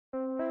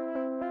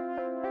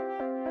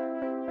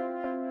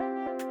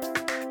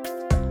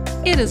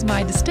It is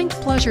my distinct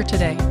pleasure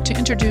today to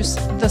introduce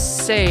the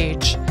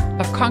sage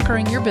of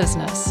conquering your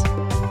business,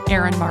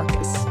 Erin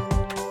Marcus.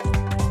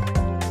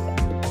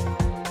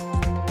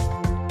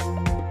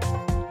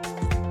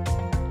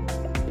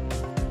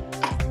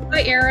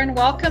 Hi, Erin.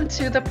 Welcome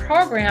to the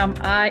program.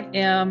 I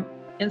am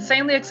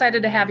insanely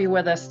excited to have you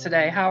with us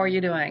today. How are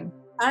you doing?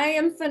 I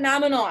am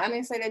phenomenal. I'm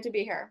excited to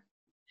be here.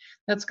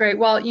 That's great.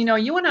 Well,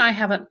 you and I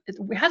it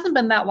hasn't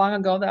been that long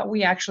ago that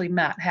we actually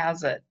met,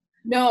 has it?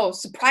 No,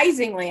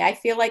 surprisingly, I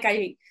feel like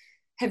I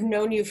have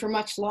known you for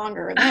much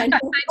longer than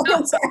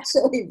it's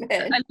actually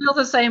been. I feel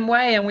the same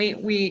way, and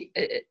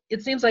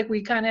it seems like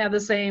we kind of have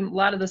a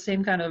lot of the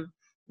same kind of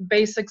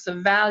basics of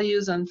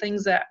values and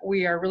things that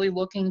we are really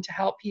looking to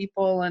help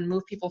people and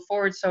move people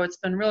forward. So it's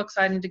been real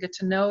exciting to get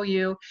to know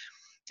you.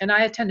 And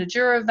I attended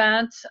your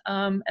event,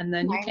 and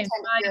then you came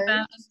to my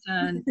event,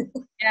 and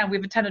yeah,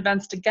 we've attended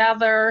events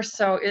together.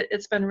 So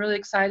it's been really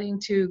exciting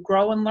to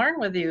grow and learn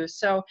with you.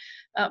 So,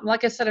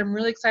 like I said, I'm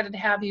really excited to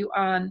have you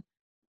on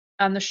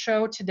the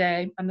show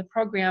today, on the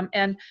program,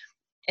 and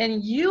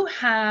you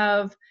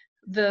have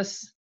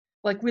this,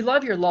 like, we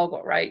love your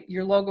logo, right?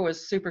 Your logo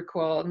is super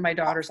cool, and my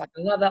daughter's like,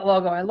 I love that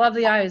logo. I love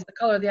the eyes, the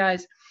color of the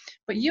eyes.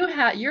 But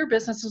your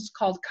business is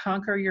called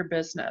Conquer Your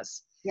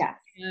Business. Yeah.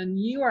 And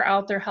you are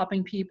out there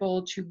helping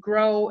people to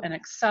grow and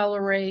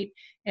accelerate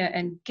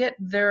and get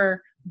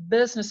their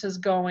businesses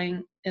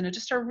going in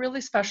just a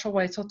really special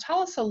way. So tell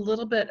us a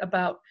little bit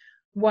about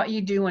what you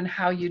do and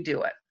how you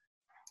do it.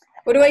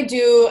 What do I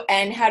do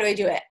and how do I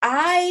do it?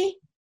 I,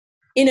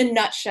 in a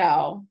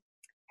nutshell,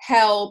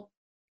 help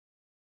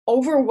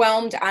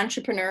overwhelmed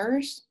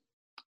entrepreneurs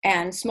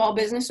and small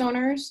business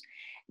owners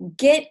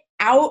get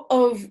out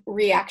of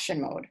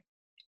reaction mode,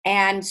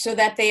 and so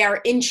that they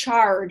are in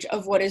charge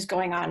of what is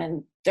going on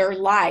in their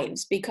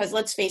lives. Because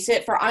let's face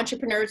it, for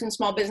entrepreneurs and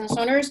small business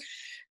owners,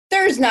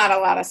 there's not a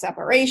lot of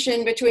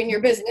separation between your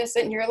business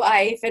and your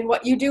life, and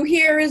what you do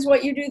here is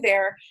what you do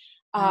there.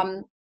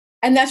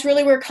 And that's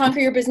really where Conquer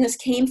Your Business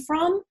came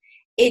from.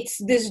 It's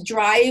this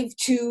drive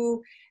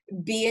to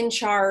be in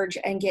charge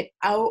and get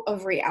out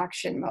of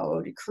reaction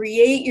mode,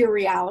 create your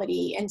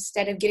reality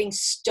instead of getting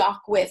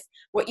stuck with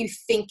what you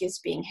think is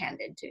being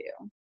handed to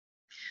you.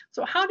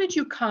 So how did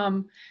you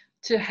come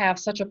to have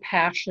such a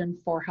passion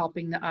for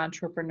helping the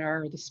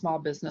entrepreneur, the small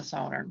business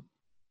owner?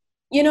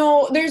 You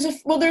know, there's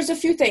a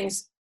few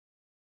things.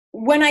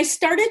 When I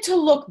started to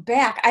look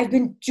back, I've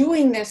been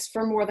doing this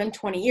for more than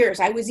 20 years.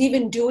 I was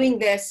even doing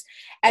this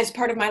as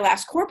part of my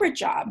last corporate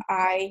job.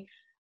 I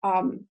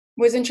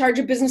was in charge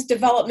of business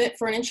development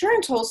for an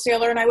insurance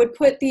wholesaler, and I would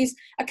put these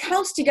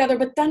accounts together,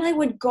 but then I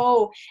would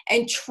go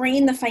and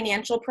train the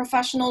financial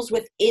professionals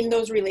within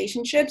those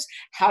relationships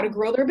how to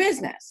grow their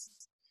business.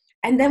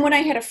 And then when I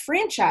had a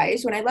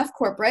franchise, when I left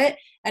corporate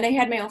and I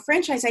had my own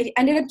franchise, I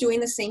ended up doing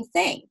the same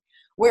thing,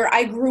 where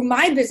I grew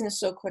my business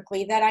so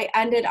quickly that I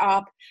ended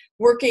up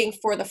working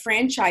for the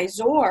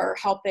franchisor,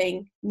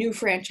 helping new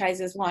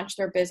franchises launch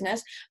their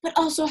business, but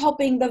also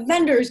helping the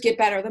vendors get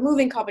better, the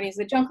moving companies,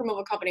 the junk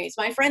removal companies,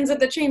 my friends at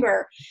the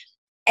chamber.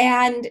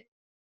 And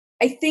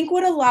I think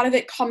what a lot of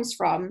it comes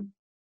from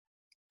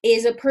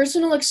is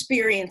personal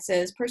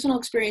experiences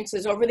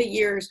over the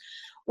years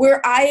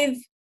where I've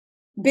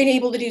been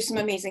able to do some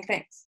amazing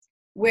things,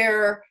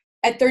 where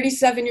at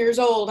 37 years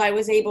old, I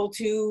was able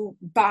to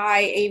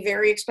buy a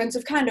very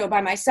expensive condo by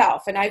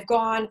myself. And I've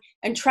gone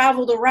and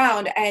traveled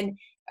around and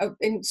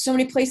in so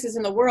many places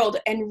in the world,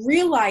 and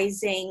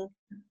realizing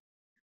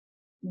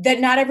that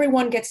not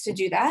everyone gets to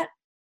do that.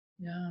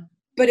 Yeah.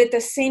 But at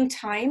the same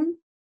time,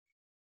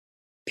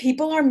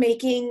 people are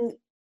making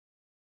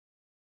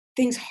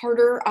things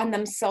harder on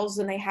themselves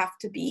than they have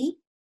to be,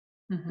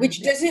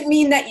 which doesn't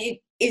mean that it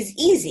is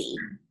easy.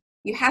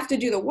 You have to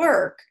do the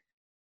work,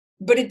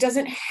 but it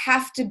doesn't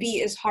have to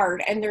be as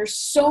hard. And there's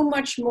so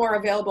much more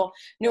available.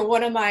 You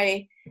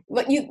know,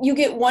 you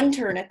get one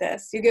turn at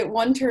this, you get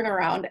one turn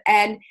around,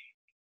 and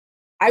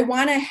I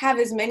want to have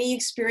as many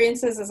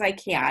experiences as I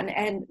can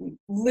and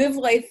live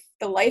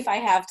the life I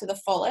have to the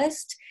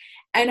fullest.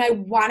 And I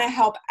want to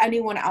help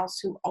anyone else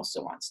who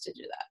also wants to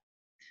do that.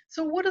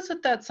 So what is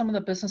it that some of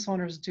the business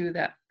owners do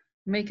that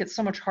make it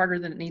so much harder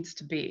than it needs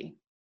to be?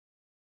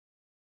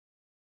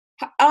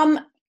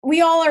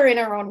 We all are in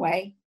our own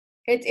way.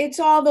 It's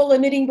all the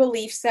limiting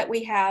beliefs that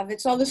we have.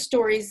 It's all the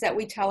stories that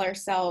we tell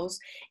ourselves.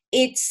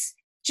 It's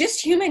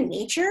just human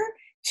nature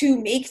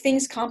to make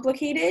things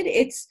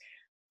complicated.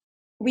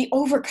 We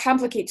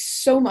overcomplicate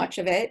so much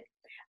of it.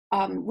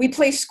 We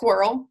play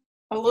squirrel,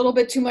 a little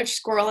bit too much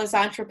squirrel as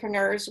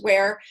entrepreneurs,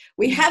 where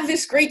we have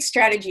this great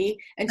strategy,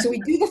 and so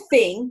we do the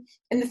thing,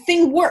 and the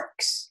thing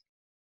works.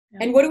 Yeah.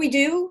 And what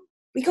do?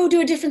 We go do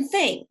a different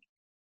thing.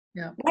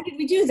 Yeah. Why did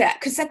we do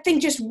that? Because that thing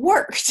just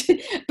worked.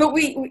 But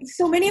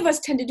so many of us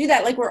tend to do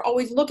that. Like, we're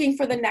always looking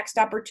for the next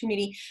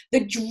opportunity.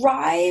 The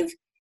drive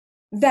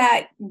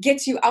that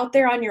gets you out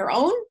there on your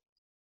own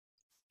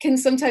can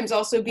sometimes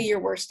also be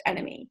your worst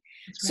enemy.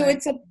 That's so right.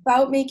 It's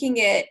about making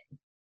it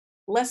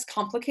less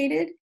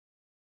complicated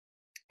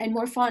and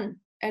more fun.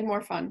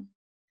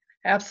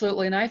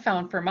 Absolutely. And I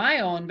found for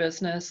my own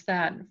business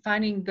that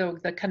finding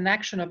the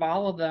connection of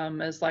all of them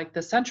is like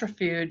the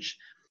centrifuge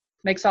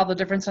makes all the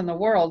difference in the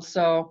world.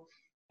 So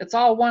it's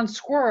all one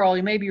squirrel.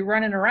 You may be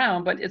running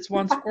around, but it's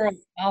one squirrel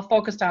all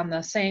focused on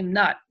the same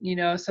nut,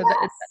 so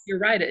that you're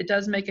right. It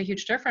does make a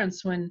huge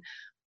difference when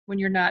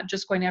you're not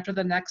just going after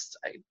the next,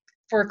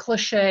 for a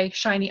cliche,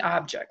 shiny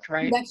object,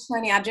 right? Next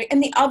shiny object.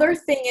 And the other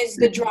thing is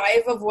the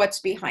drive of what's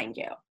behind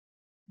you.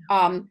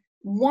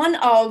 One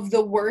of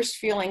the worst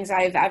feelings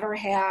I've ever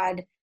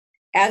had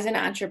as an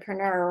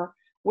entrepreneur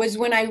was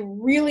when I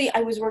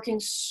was working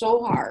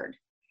so hard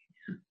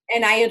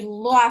and I had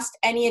lost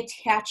any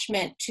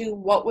attachment to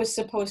what was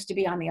supposed to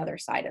be on the other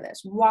side of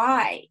this.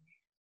 Why?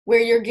 Where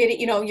you're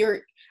getting,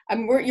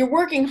 you're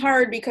working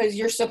hard because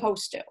you're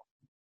supposed to.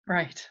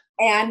 Right.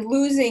 And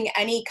losing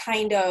any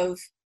kind of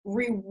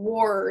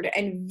reward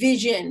and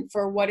vision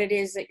for what it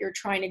is that you're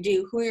trying to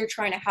do, who you're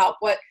trying to help,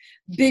 what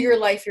bigger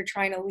life you're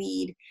trying to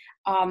lead.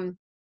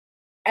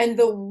 And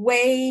the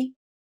way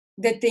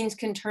that things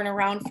can turn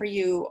around for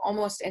you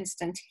almost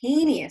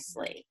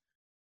instantaneously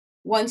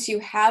once you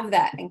have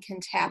that and can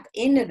tap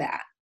into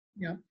that,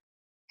 Yeah.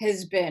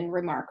 has been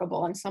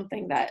remarkable and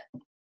something that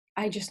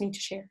I just need to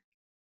share.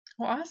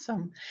 Well,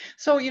 awesome.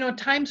 So,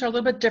 times are a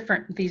little bit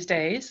different these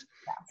days.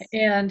 Yes.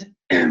 And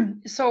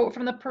so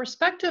from the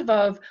perspective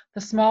of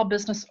the small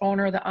business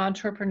owner, the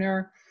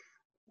entrepreneur,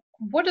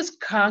 what does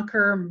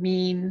conquer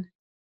mean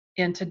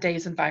in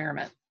today's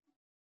environment?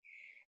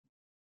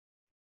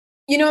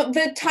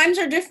 The times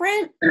are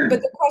different,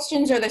 but the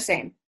questions are the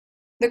same.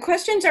 The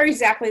questions are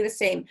exactly the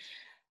same.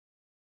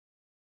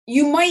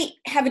 You might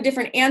have a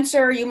different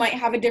answer. You might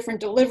have a different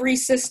delivery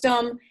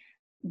system.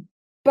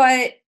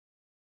 But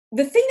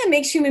the thing that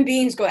makes human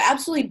beings go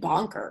absolutely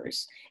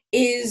bonkers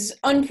is,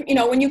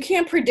 when you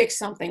can't predict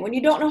something, when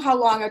you don't know how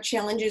long a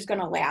challenge is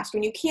going to last,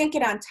 when you can't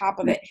get on top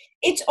of it,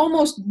 it's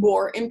almost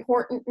more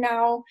important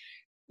now.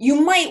 You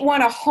might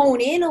want to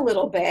hone in a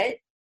little bit,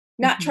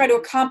 not try to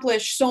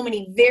accomplish so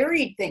many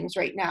varied things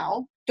right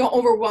now. Don't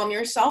overwhelm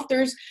yourself.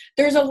 There's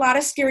a lot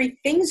of scary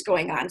things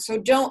going on. So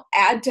don't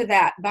add to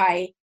that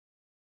by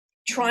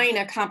trying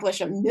to accomplish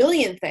a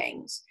million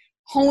things.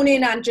 Hone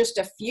in on just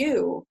a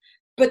few.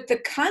 But the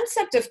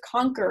concept of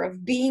conquer,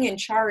 of being in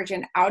charge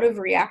and out of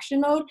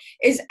reaction mode,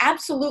 is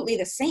absolutely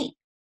the same.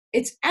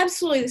 It's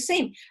absolutely the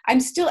same. I'm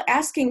still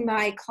asking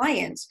my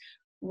clients,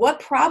 what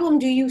problem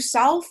do you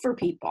solve for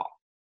people?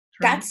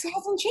 Right. That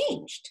hasn't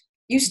changed.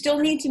 You still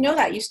need to know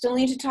that. You still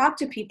need to talk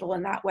to people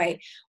in that way.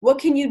 What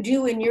can you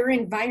do in your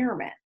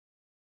environment?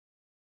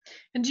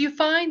 And do you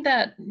find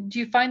that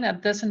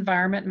this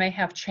environment may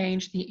have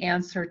changed the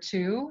answer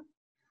to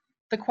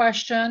the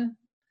question,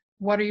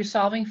 what are you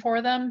solving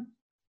for them?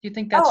 Do you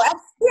think that's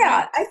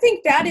Yeah, I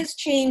think that has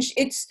changed.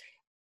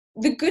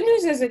 The good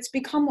news is it's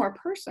become more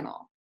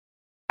personal.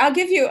 I'll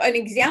give you an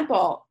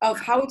example of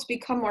how it's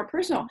become more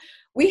personal.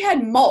 We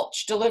had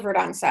mulch delivered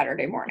on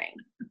Saturday morning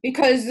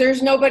because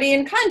there's nobody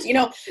in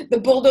contact. The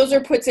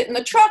bulldozer puts it in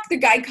the truck. The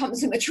guy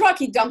comes in the truck.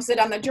 He dumps it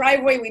on the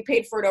driveway. We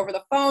paid for it over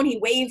the phone. He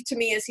waved to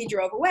me as he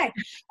drove away.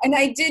 And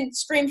I did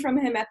scream from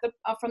him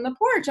from the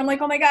porch. I'm like,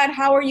 oh my God,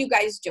 how are you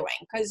guys doing?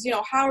 Because,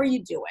 how are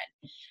you doing?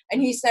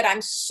 And he said,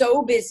 I'm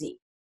so busy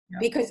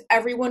because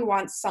everyone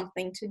wants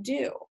something to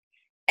do.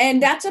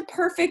 And that's a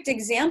perfect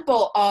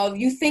example of,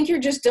 you think you're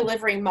just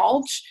delivering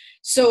mulch,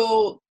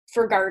 so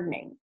for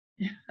gardening.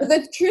 Yeah. But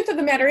the truth of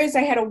the matter is,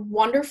 I had a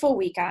wonderful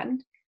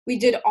weekend. We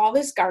did all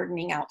this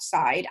gardening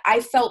outside. I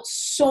felt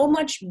so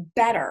much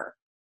better.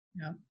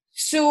 Yeah.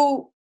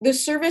 So the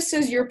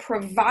services you're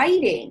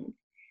providing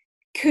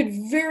could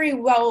very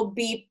well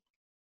be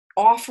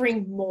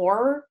offering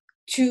more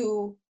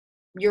to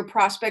your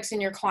prospects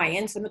and your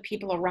clients and the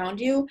people around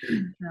you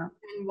than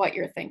what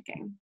you're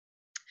thinking.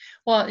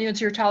 Well,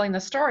 as you're telling the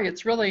story,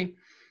 it's really,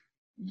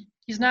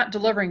 he's not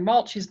delivering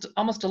mulch, he's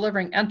almost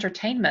delivering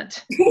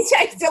entertainment. He's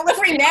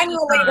delivering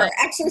manual labor,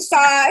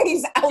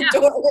 exercise,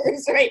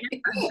 outdoors, right? Yeah,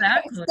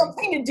 exactly.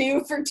 Something to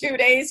do for 2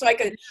 days so I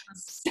could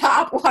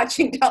stop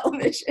watching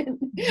television.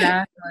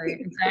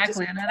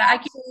 Exactly. And I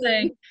keep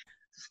saying,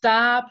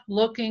 stop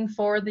looking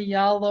for the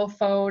yellow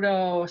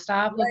photo,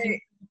 stop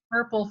looking for the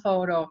purple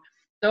photo.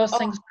 Those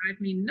things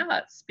drive me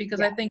nuts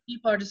because I think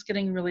people are just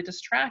getting really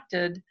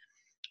distracted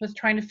with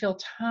trying to fill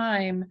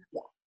time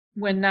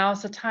when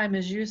now's the time,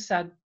 as you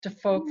said, to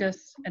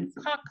focus and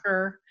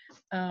conquer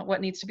what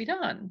needs to be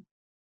done.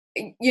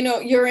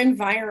 Your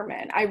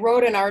environment. I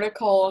wrote an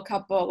article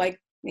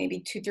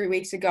maybe 2-3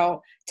 weeks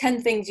ago,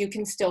 10 things you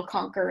can still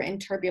conquer in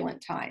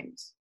turbulent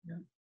times. Yeah.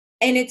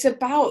 And it's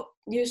about,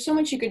 there's so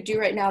much you could do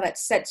right now that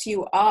sets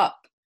you up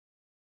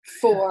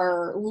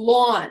for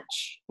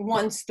launch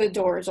once the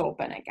doors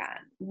open again,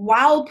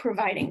 while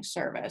providing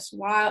service,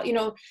 while,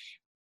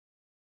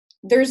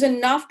 there's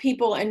enough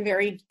people in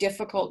very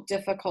difficult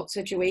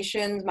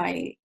situations.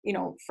 My,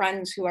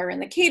 friends who are in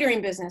the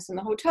catering business and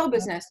the hotel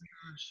business.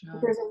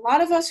 There's a lot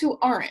of us who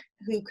aren't,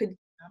 who could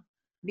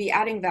be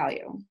adding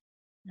value.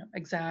 Yeah,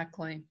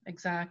 exactly.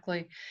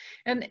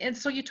 And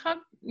so we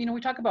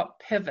talk about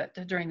pivot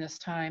during this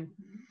time.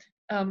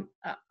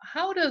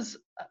 how does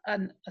a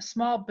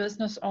small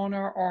business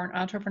owner or an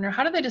entrepreneur,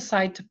 how do they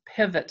decide to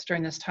pivot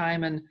during this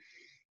time? And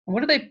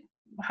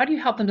how do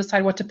you help them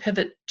decide what to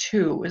pivot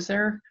to? Is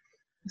there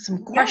some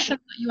Yeah. questions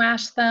that you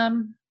ask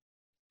them?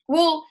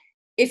 Well,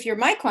 if you're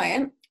my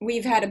client,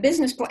 we've had a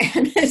business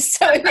plan,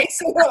 so it makes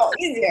it a little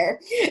easier.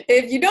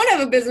 If you don't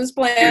have a business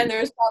plan,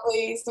 there's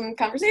probably some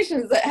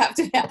conversations that have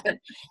to happen.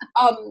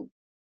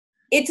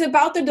 It's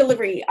about the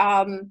delivery.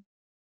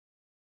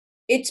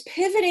 It's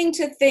pivoting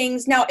to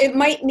things. Now, it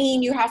might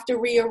mean you have to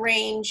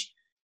rearrange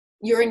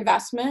your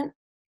investment.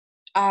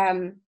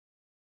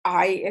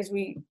 As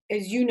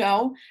you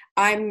know,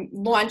 I'm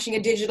launching a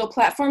digital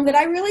platform that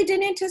I really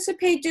didn't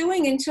anticipate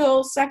doing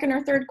until second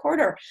or third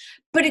quarter,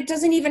 but it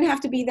doesn't even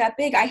have to be that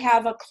big. I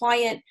have a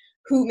client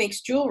who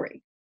makes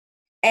jewelry,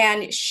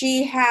 and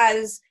she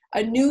has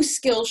a new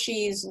skill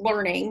she's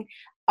learning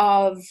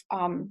of,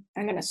 I'm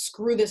going to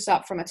screw this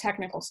up from a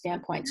technical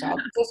standpoint, so I'll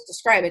just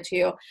describe it to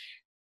you,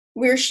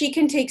 where she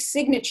can take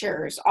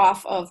signatures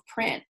off of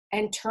print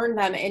and turn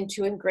them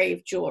into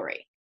engraved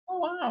jewelry. Oh,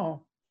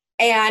 wow.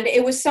 And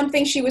it was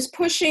something she was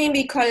pushing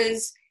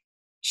because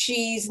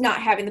she's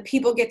not having the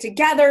people get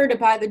together to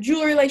buy the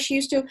jewelry like she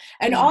used to.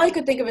 And all I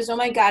could think of is, oh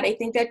my God, I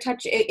think that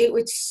it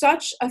was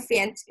such a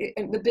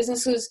the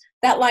businesses,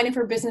 that line of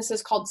her business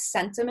is called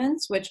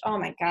Sentiments, which, oh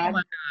my God. Oh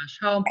my gosh,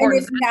 how And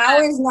important if now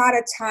is not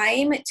a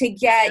time to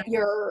get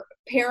your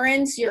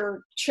parents,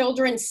 your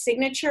children's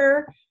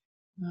signature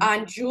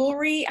on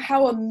jewelry,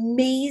 how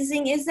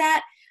amazing is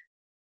that?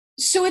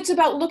 So it's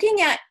about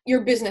looking at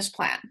your business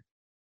plan.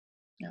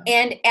 Yeah.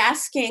 And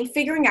asking,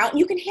 figuring out,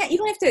 you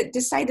don't have to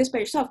decide this by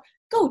yourself.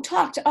 Go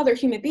talk to other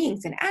human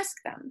beings and ask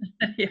them.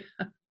 Yeah,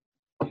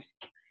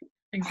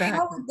 exactly.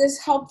 How would this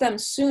help them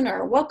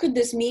sooner? What could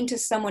this mean to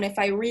someone if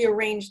I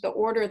rearrange the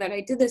order that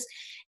I did this?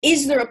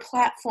 Is there a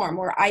platform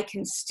where I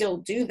can still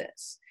do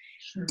this?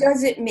 Sure.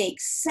 Does it make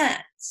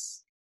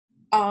sense?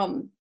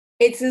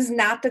 This is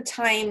not the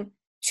time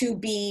to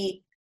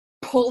be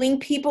pulling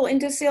people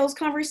into sales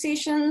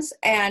conversations.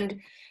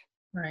 And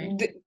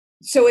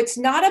so it's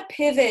not a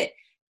pivot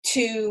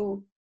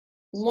to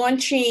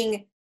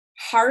launching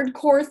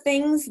hardcore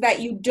things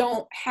that you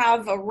don't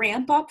have a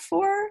ramp up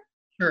for.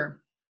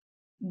 Sure.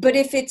 But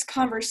if it's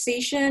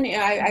conversation,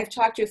 I've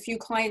talked to a few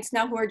clients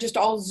now who are just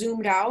all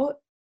zoomed out.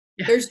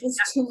 Yeah. There's just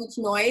too much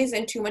noise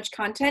and too much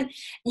content.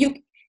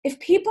 If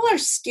people are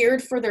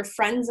scared for their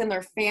friends and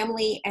their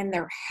family and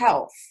their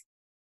health,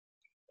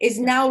 is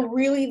now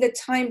really the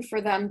time for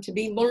them to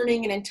be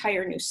learning an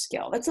entire new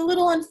skill. That's a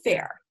little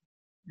unfair.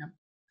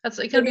 It's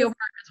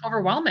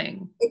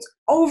overwhelming. It's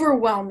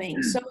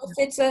overwhelming. So if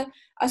it's a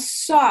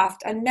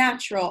soft, a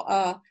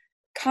natural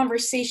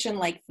conversation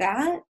like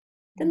that,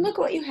 then look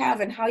what you have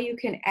and how you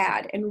can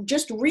add and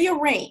just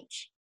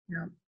rearrange.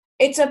 Yeah.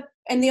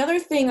 And the other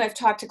thing I've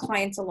talked to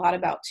clients a lot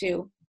about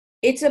too,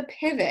 it's a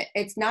pivot.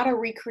 It's not a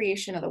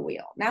recreation of the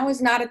wheel. Now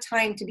is not a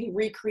time to be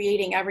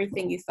recreating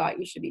everything you thought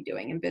you should be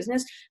doing in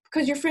business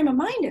because your frame of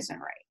mind isn't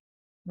right.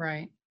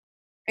 Right.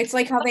 It's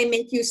like how they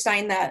make you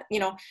sign that,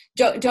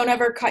 don't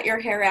ever cut your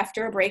hair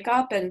after a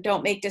breakup and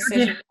don't make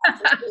decisions.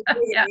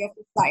 Yeah. You have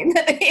to sign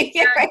that.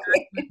 Right?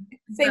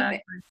 Same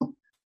thing.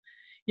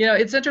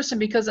 It's interesting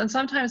because, and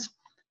sometimes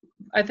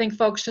I think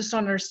folks just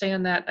don't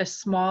understand that a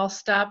small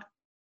step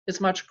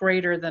is much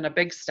greater than a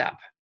big step.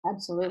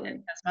 Absolutely.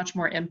 It has much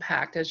more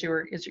impact as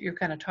you're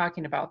kind of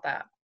talking about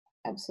that.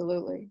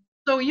 Absolutely.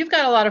 So you've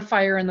got a lot of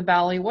fire in the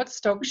belly. What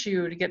stokes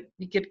you to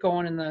get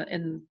going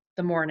in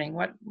the morning?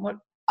 What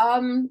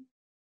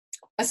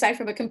aside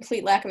from a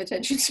complete lack of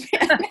attention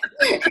span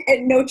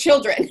and no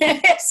children.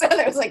 So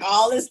there's like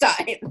all this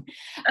time.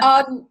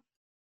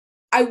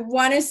 I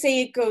want to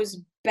say it goes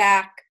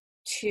back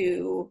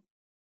to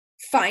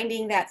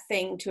finding that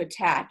thing to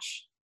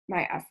attach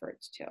my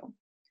efforts to.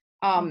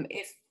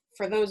 If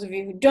for those of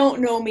you who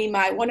don't know me,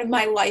 one of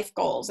my life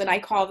goals, and I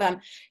call them,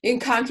 you can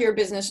conquer your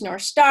business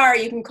North Star,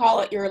 you can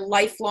call it your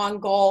lifelong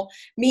goal,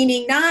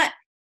 meaning not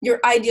your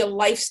ideal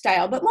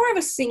lifestyle, but more of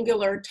a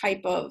singular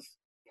type of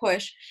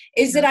push,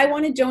 is that I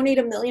want to donate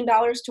 $1 million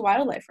to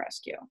wildlife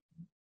rescue.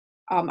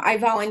 I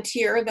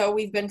volunteer, though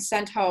we've been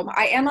sent home.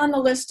 I am on the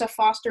list to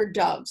foster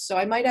doves, so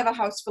I might have a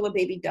house full of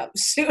baby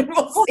doves soon.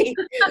 We'll see.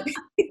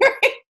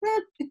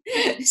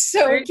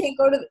 So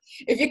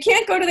if you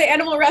can't go to the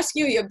animal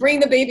rescue, you bring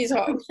the babies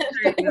home.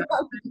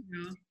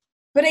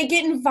 But I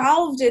get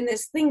involved in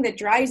this thing that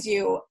drives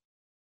you.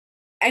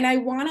 And I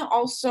want to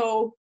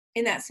also,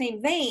 in that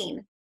same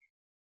vein,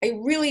 I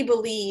really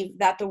believe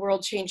that the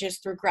world changes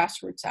through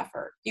grassroots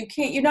effort.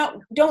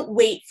 Don't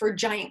wait for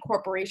giant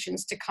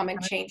corporations to come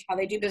and change how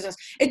they do business.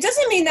 It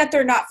doesn't mean that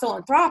they're not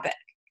philanthropic,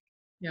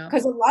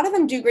 because a lot of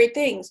them do great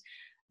things.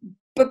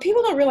 But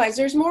people don't realize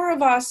there's more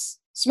of us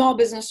small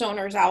business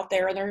owners out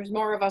there, and there's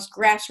more of us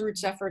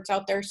grassroots efforts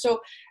out there.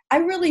 So I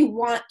really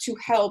want to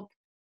help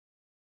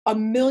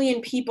 1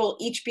 million people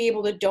each be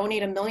able to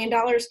donate $1 million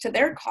to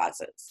their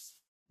causes.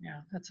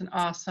 Yeah, that's an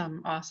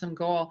awesome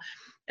goal.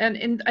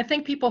 And I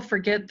think people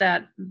forget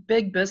that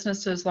big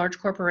businesses, large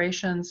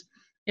corporations,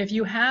 if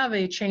you have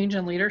a change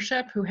in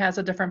leadership who has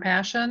a different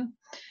passion,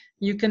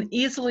 you can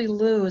easily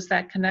lose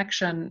that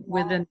connection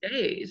within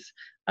days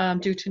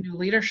due to new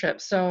leadership.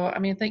 So, I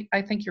mean,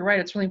 I think you're right.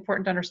 It's really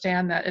important to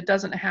understand that it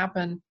doesn't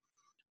happen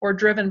or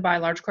driven by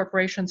large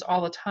corporations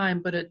all the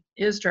time, but it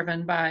is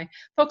driven by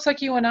folks like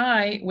you and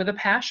I with a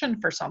passion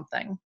for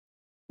something.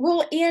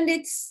 Well, and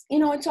it's, you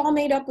know, it's all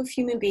made up of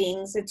human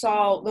beings. It's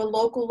all the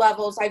local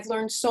levels. I've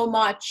learned so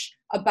much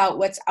about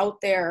what's out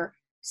there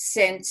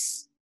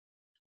since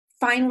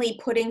finally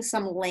putting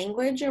some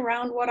language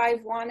around what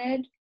I've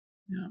wanted.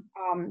 Yeah.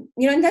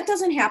 You know, and that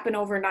doesn't happen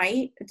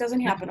overnight. It doesn't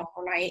happen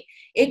overnight.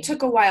 It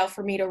took a while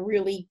for me to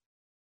really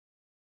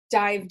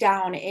dive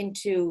down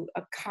into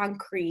a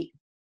concrete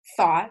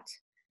thought.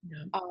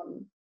 Yeah.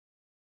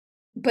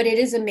 But it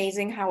is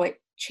amazing how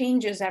it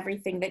changes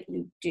everything that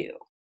you do.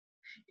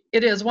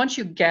 It is. Once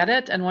you get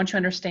it and once you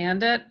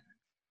understand it,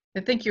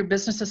 I think your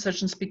business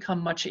decisions become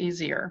much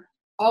easier.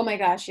 Oh my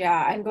gosh,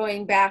 yeah. I'm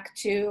going back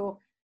to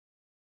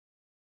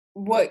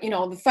what, you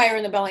know, the fire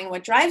in the belly and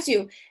what drives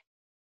you.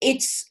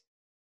 It's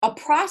a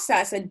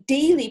process, a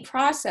daily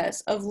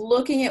process of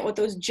looking at what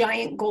those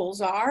giant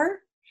goals are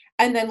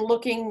and then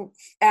looking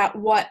at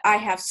what I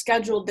have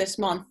scheduled this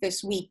month,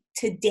 this week,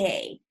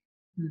 today.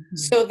 Mm-hmm.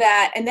 So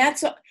that, and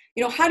that's,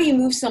 you know, how do you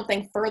move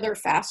something further,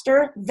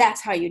 faster?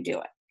 That's how you do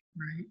it.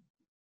 Right.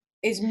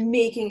 Is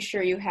making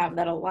sure you have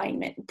that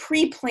alignment,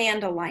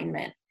 pre-planned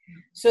alignment,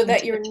 so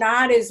that you're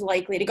not as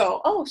likely to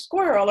go, oh,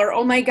 squirrel, or,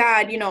 oh my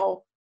God, you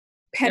know,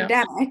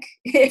 pandemic.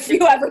 Yeah. If you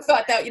ever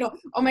thought that, you know,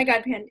 oh my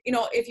God, you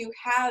know, if you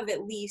have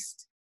at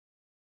least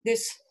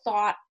this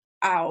thought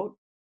out.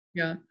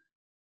 Yeah.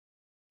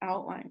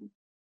 Outline.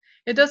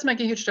 It does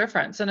make a huge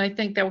difference. And I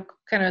think that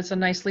kind of is a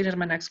nice lead into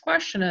my next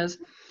question is,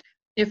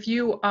 if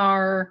you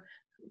are,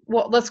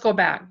 well, let's go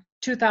back.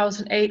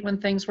 2008 when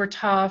things were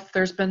tough.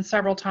 There's been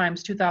several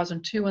times,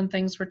 2002 when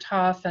things were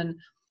tough. And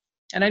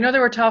I know they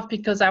were tough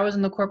because I was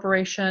in the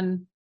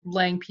corporation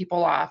laying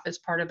people off as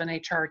part of an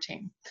HR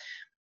team.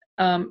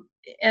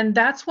 And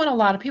that's when a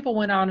lot of people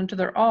went out into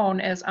their own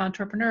as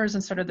entrepreneurs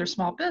and started their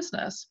small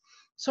business.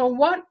 So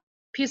what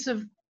piece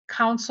of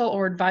counsel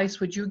or advice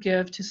would you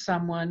give to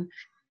someone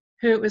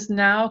who is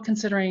now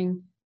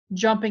considering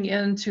jumping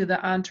into the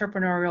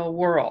entrepreneurial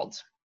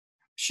world?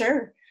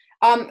 Sure.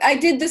 I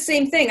did the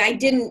same thing.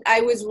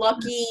 I was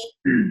lucky.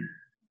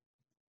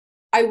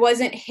 I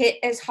wasn't hit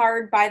as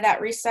hard by that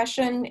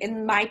recession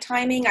in my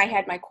timing. I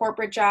had my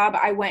corporate job.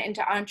 I went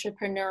into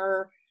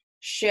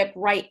entrepreneurship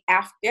right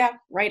after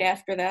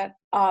that.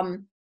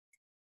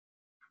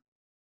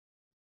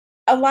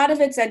 A lot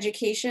of it's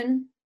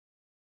education.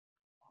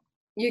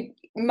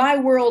 My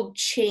world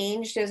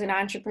changed as an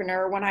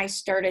entrepreneur when I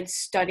started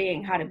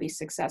studying how to be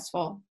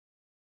successful.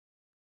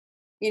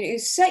 You know, you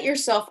set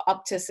yourself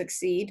up to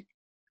succeed.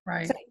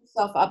 Right. Set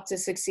yourself up to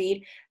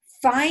succeed.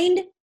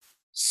 Find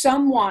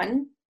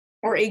someone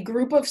or a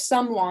group of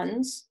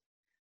someones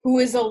who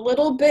is a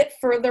little bit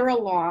further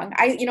along.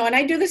 And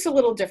I do this a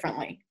little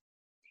differently.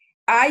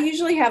 I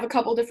usually have a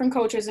couple different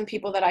coaches and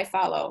people that I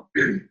follow.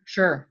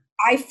 Sure.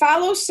 I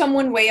follow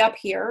someone way up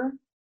here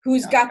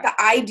who's got the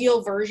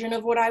ideal version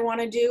of what I want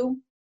to do.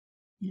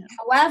 Yeah.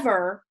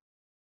 However,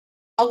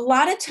 a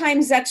lot of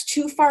times that's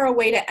too far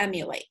away to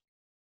emulate,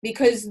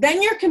 because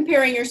then you're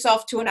comparing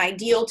yourself to an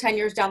ideal 10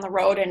 years down the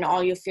road and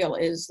all you feel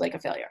is like a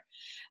failure.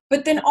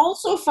 But then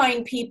also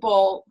find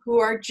people who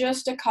are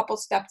just a couple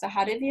steps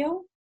ahead of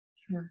you.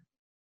 Sure.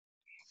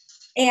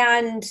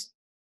 And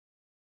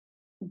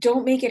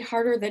don't make it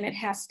harder than it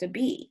has to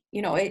be.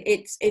 You know,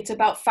 it's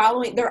about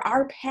following. There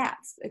are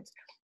paths. It's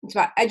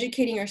about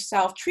educating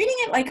yourself, treating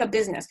it like a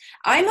business.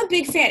 I'm a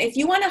big fan. If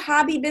you want a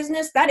hobby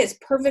business, that is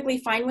perfectly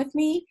fine with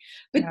me.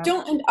 But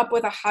don't end up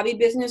with a hobby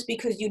business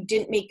because you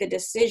didn't make the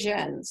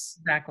decisions.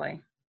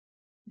 Exactly.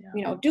 Yeah.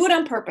 You know, do it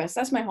on purpose.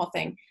 That's my whole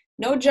thing.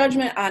 No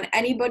judgment on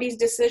anybody's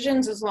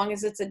decisions as long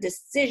as it's a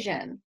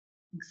decision.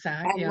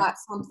 Exactly. And not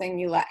something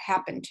you let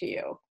happen to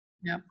you.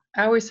 Yeah.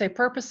 I always say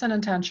purpose and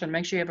intention.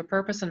 Make sure you have a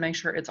purpose and make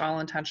sure it's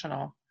all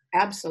intentional.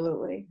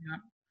 Absolutely. Yeah.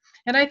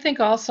 And I think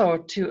also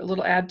to a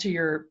little add to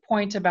your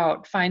point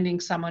about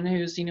finding someone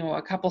who's, you know,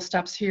 a couple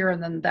steps here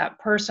and then that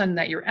person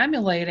that you're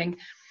emulating,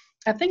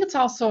 I think it's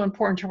also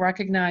important to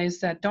recognize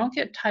that don't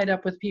get tied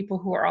up with people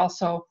who are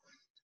also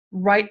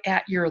right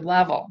at your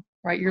level,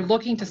 right? You're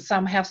looking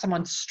to have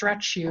someone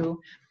stretch you.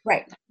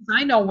 Right.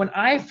 I know when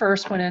I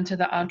first went into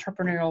the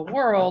entrepreneurial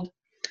world,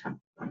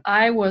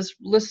 I was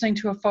listening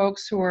to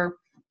folks who were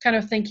kind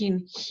of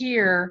thinking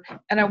here,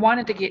 and I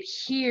wanted to get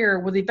here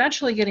with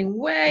eventually getting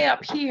way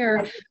up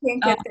here.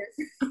 Can't get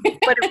there.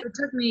 But it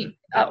took me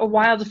a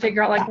while to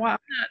figure out, like, wow,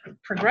 I'm not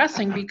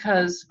progressing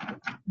because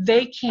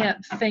they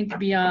can't think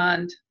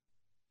beyond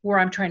where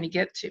I'm trying to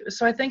get to.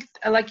 So I think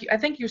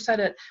you said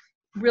it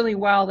really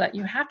well, that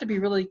you have to be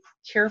really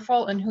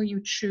careful in who you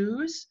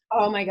choose.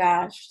 Oh my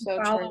gosh,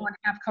 so follow true. And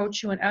have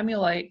coach you and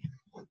emulate.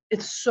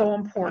 It's so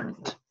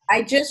important.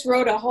 I just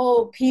wrote a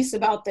whole piece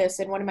about this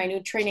in one of my new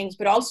trainings,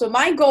 but also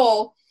my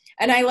goal,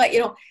 and I let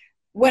you know,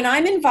 when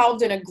I'm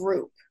involved in a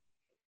group,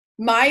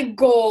 my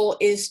goal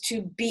is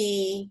to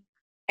be,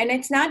 and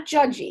it's not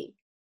judgy,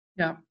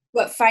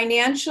 but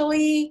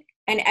financially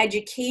and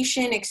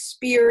education,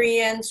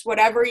 experience,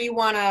 whatever you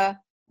want to,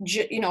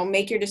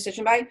 make your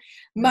decision by.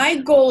 My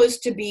goal is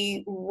to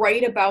be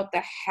right about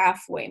the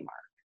halfway mark.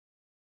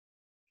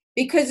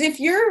 Because if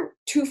you're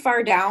too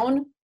far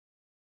down,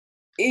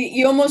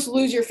 you almost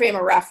lose your frame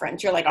of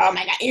reference. You're like, oh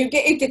my God,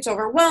 it gets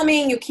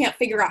overwhelming. You can't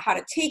figure out how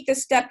to take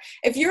this step.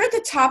 If you're at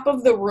the top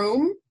of the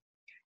room,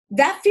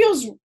 that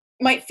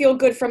might feel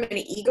good from an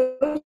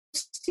ego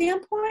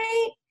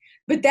standpoint,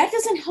 but that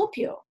doesn't help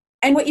you.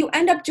 And what you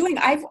end up doing,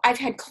 I've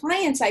had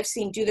clients I've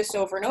seen do this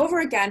over and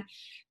over again,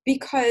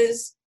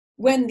 because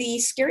when the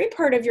scary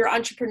part of your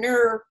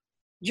entrepreneur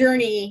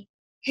journey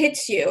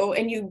hits you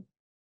and you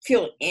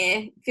feel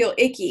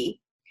icky,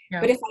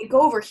 but if I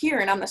go over here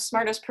and I'm the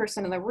smartest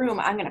person in the room,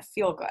 I'm going to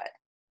feel good.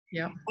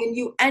 Yeah. And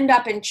you end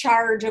up in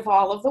charge of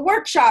all of the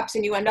workshops,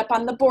 and you end up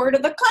on the board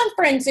of the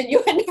conference, and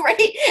you end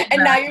right.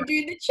 And now you're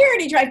doing the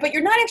charity drive, but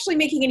you're not actually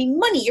making any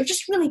money. You're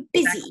just really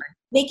busy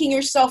making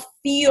yourself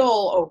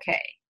feel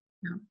okay.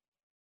 Yeah.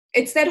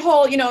 It's that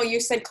whole, you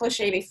said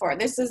cliche before.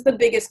 This is the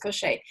biggest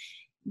cliche.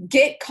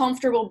 Get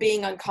comfortable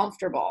being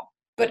uncomfortable,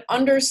 but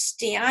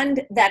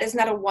understand that is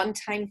not a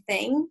one-time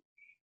thing.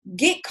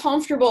 Get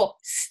comfortable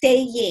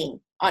staying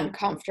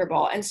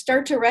uncomfortable and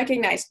start to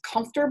recognize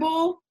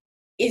comfortable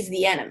is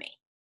the enemy.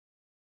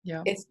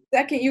 Yeah. It's the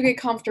second you get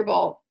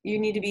comfortable, you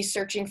need to be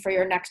searching for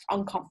your next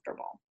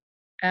uncomfortable.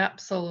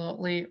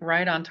 Absolutely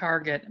right on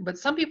target. But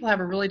some people have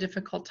a really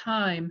difficult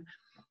time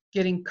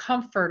getting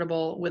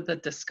comfortable with the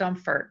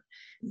discomfort.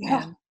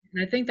 Yeah.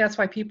 And I think that's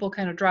why people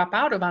kind of drop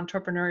out of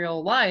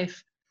entrepreneurial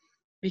life,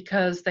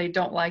 because they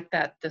don't like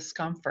that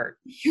discomfort.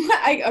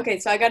 Okay,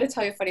 so I got to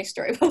tell you a funny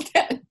story about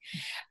that.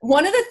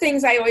 One of the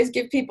things I always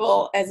give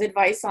people as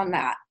advice on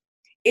that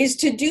is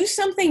to do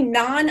something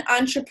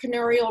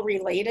non-entrepreneurial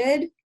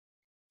related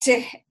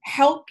to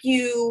help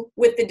you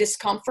with the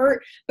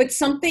discomfort, but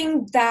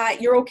something that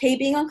you're okay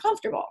being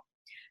uncomfortable.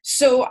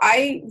 So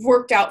I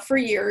worked out for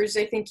years.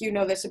 I think you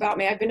know this about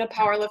me. I've been a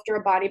power lifter,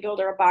 a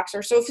bodybuilder, a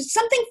boxer. So if it's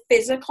something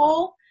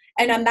physical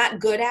and I'm not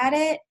good at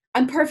it,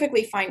 I'm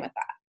perfectly fine with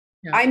that.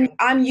 Yeah.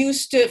 I'm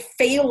used to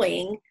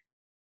failing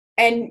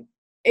and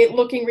it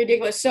looking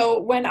ridiculous. So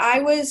when I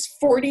was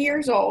 40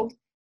 years old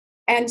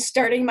and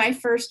starting my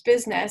first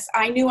business,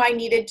 I knew I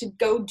needed to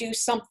go do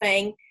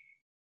something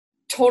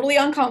totally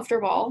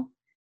uncomfortable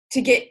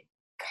to get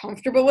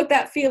comfortable with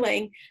that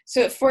feeling.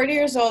 So at 40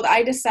 years old,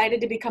 I decided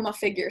to become a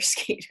figure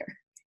skater.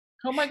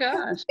 Oh my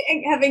gosh.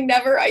 Having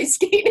never ice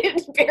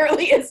skated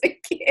barely as a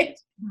kid.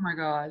 Oh my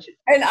gosh.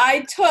 And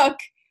I took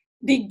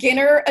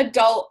beginner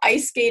adult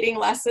ice skating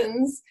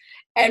lessons.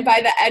 And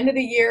by the end of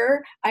the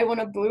year, I won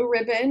a blue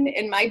ribbon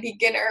in my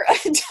beginner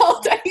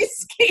adult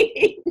ice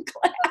skating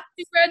class.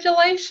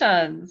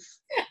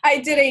 Congratulations. I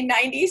did a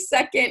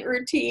 90-second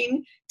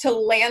routine to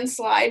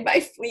Landslide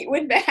by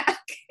Fleetwood Mac.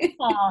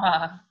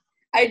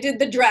 I did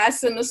the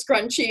dress and the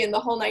scrunchie and the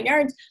whole 9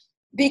 yards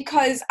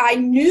because I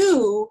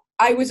knew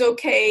I was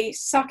okay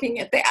sucking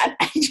at that.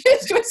 I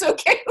just was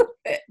okay with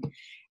it.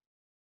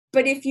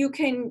 But if you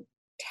can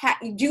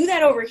do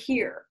that over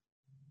here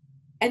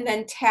and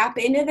then tap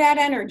into that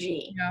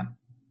energy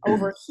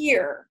over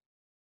here,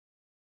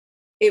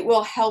 it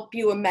will help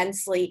you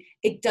immensely.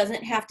 It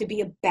doesn't have to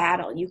be a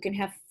battle. You can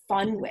have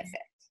fun with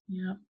it.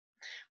 Yeah.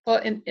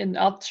 Well, and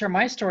I'll share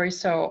my story.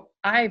 So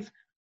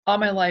all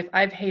my life,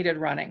 I've hated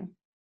running,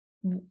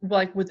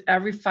 like with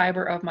every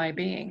fiber of my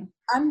being.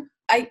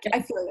 I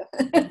feel you.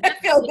 I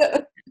feel you.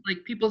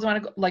 Like people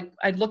want to go, like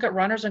I'd look at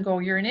runners and go,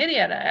 "You're an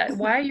idiot.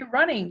 Why are you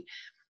running?"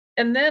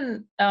 And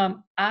then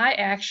I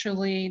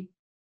actually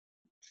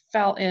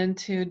fell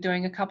into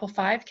doing a couple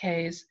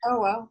 5Ks. Oh,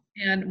 wow.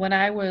 And when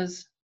I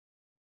was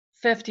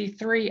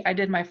 53, I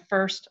did my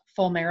first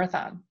full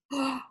marathon.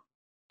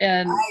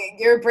 And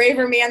you're a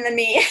braver man than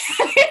me.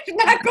 I'm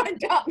not going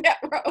down that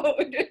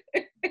road.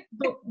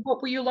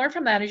 but what you learn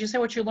from that is, you say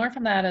what you learn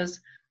from that is,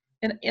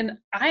 and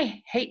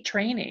I hate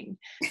training,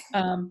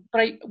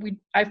 but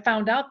I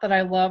found out that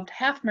I loved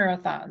half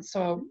marathons.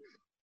 So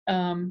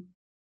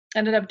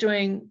ended up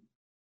doing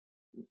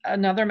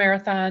another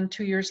marathon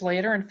 2 years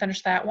later and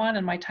finished that one,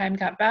 and my time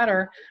got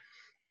better.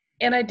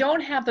 And I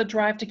don't have the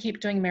drive to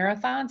keep doing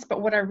marathons,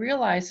 but what I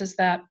realize is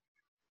that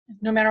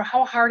no matter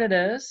how hard it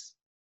is,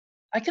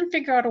 I can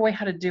figure out a way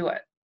how to do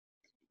it.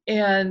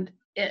 And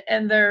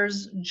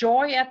there's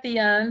joy at the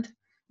end.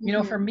 You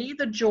know, for me,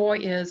 the joy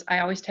is I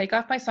always take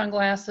off my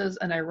sunglasses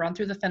and I run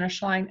through the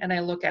finish line and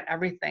I look at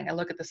everything. I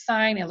look at the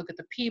sign, I look at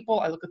the people,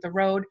 I look at the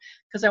road,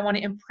 because I want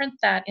to imprint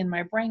that in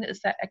my brain.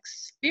 It's that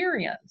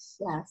experience.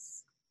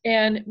 Yes.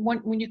 And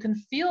when you can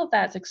feel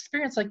that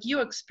experience, like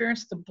you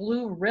experienced the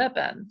blue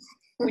ribbon.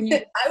 When you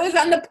I was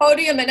on the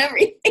podium and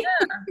everything.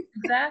 Yeah,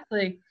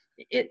 exactly.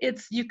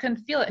 It's you can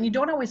feel it, and you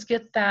don't always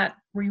get that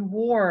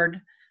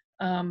reward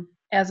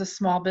as a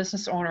small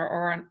business owner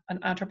or an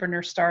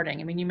entrepreneur starting.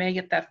 I mean, you may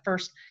get that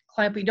first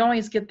client, but you don't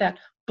always get that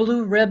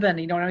blue ribbon.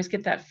 You don't always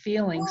get that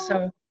feeling.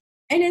 So,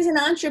 and as an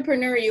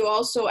entrepreneur, you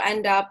also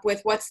end up with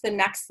what's the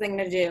next thing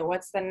to do?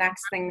 What's the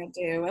next thing to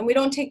do? And we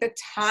don't take the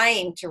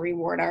time to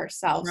reward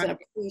ourselves and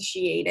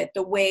appreciate it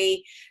the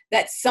way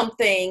that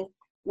something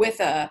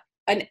with a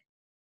an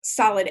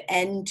solid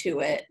end to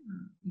it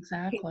can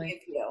Exactly. give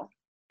you.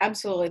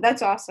 Absolutely.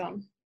 That's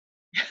awesome.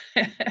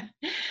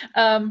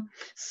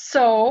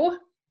 So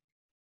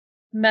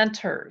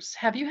mentors.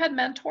 Have you had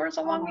mentors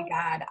Oh along my the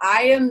God.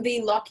 I am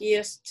the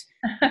luckiest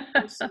way?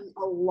 person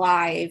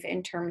alive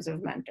in terms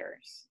of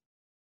mentors.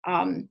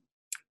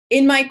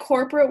 In my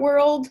corporate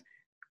world,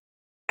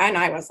 and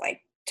I was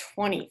like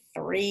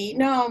 23,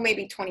 no,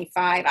 maybe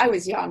 25. I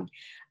was young.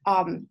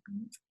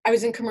 I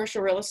was in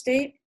commercial real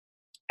estate,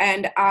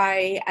 and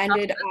I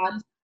ended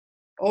up,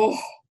 oh,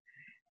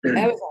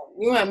 that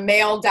was a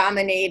male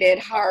dominated,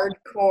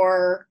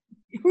 hardcore,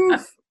 whew,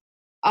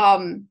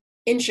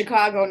 in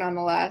Chicago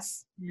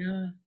nonetheless.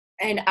 Yeah.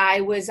 And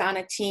I was on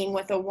a team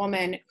with a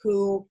woman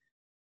who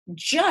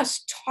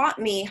just taught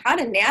me how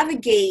to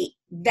navigate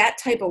that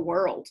type of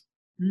world.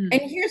 Mm.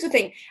 And here's the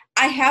thing,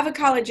 I have a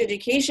college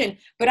education,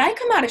 but I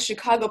come out of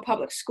Chicago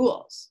public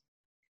schools.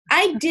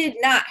 I did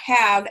not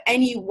have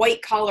any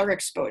white collar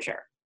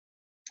exposure.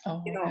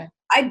 Oh, You know, okay.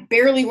 I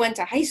barely went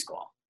to high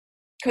school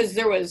because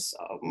there was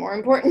more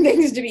important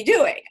things to be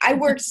doing. I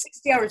worked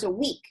 60 hours a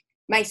week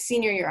my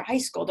senior year of high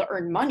school to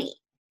earn money.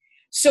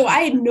 So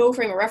I had no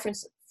frame of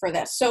reference for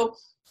this. So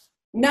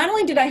not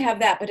only did I have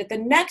that, but at the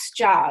next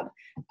job,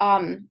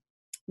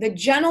 the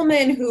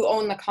gentleman who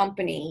owned the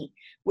company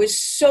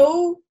was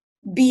so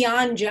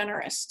beyond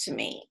generous to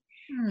me.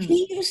 Hmm.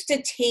 He used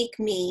to take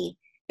me,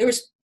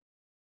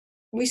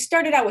 we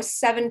started out with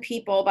 7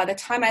 people. By the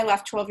time I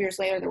left 12 years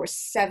later, there were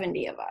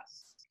 70 of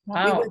us. We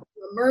went Wow. through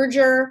a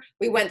merger.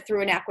 We went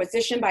through an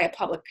acquisition by a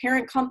public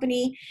parent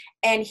company.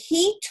 And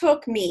he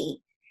took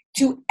me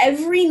to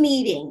every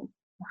meeting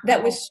that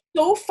Wow. was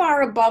so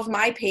far above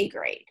my pay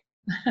grade.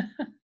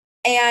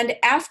 And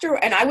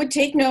I would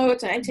take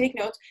notes and I'd take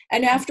notes.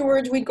 And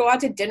afterwards we'd go out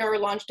to dinner or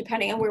lunch,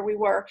 depending on where we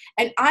were.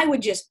 And I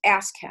would just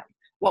ask him,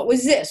 what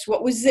was this?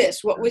 What was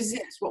this? What was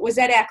this? What was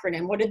that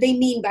acronym? What did they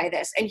mean by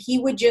this? And he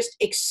would just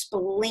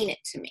explain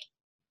it to me.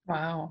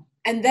 Wow.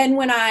 And then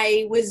when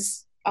I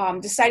was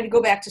decided to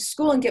go back to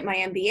school and get my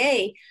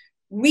MBA,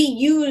 we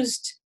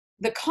used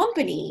the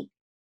company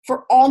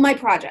for all my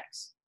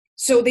projects.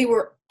 So they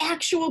were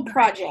actual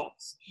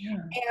projects. Yeah.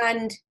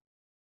 And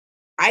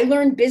I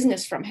learned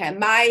business from him.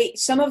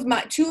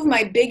 Two of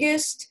my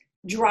biggest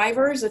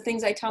drivers, the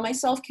things I tell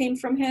myself, came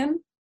from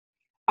him.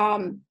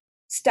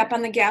 Step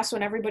on the gas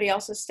when everybody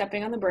else is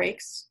stepping on the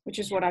brakes, which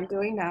is what I'm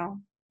doing now.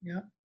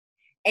 Yeah.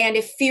 And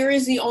if fear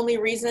is the only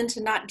reason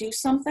to not do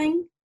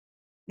something,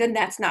 then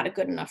that's not a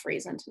good enough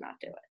reason to not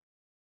do it.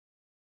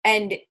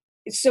 And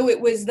so it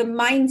was the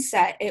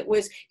mindset.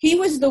 He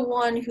was the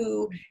one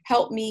who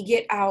helped me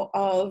get out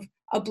of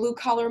a blue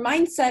collar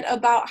mindset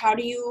about how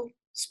do you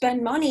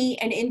spend money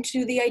and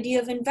into the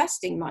idea of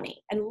investing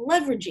money and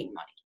leveraging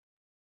money.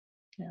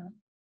 Yeah.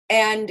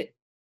 And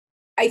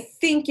I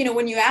think,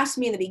 when you asked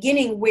me in the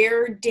beginning,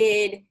 where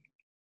did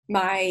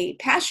my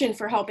passion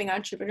for helping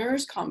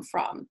entrepreneurs come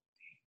from?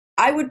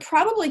 I would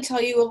probably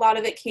tell you a lot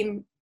of it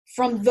came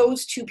from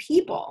those 2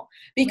 people,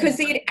 because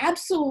they had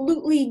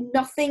absolutely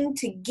nothing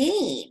to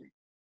gain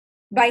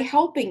by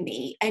helping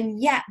me.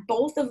 And yet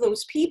both of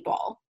those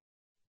people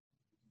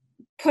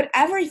put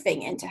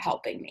everything into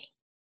helping me.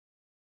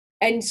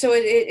 And so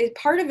it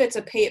part of it's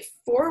a pay it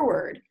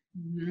forward.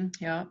 Mm-hmm.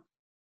 Yeah.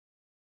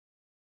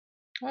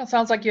 Well, it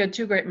sounds like you had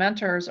 2 great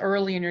mentors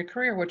early in your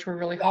career, which were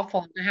really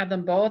helpful. To have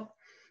them both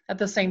at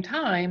the same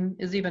time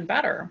is even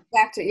better.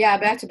 Back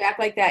to back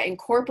like that in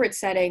corporate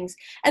settings.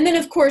 And then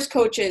of course,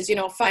 coaches,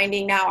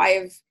 finding now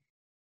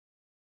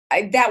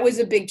that was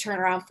a big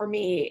turnaround for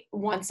me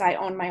once I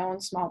owned my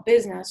own small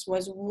business,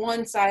 was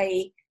once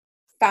I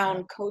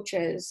found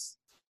coaches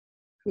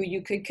who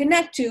you could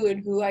connect to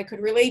and who I could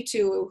relate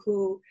to,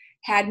 who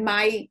had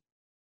my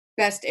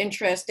best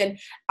interest. And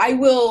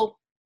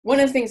one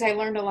of the things I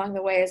learned along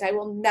the way is I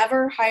will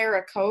never hire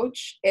a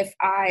coach if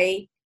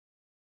I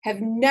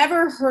have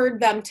never heard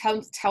them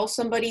tell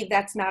somebody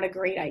that's not a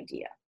great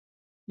idea.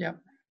 Yeah.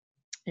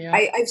 Yeah.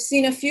 I've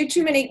seen a few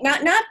too many,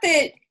 not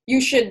that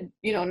you should,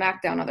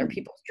 knock down other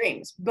people's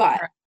dreams, but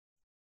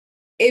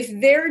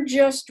if they're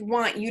just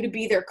want you to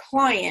be their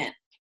client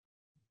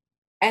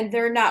and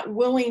they're not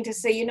willing to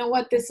say, you know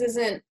what, this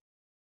isn't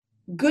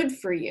good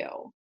for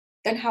you,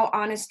 then how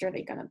honest are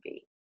they going to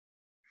be?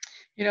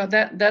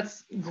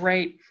 That's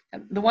great.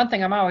 The one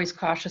thing I'm always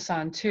cautious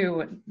on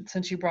too,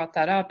 since you brought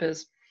that up,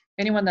 is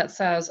anyone that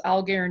says,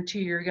 I'll guarantee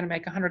you're going to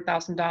make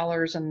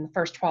 $100,000 in the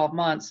first 12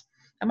 months.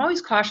 I'm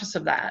always cautious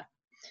of that.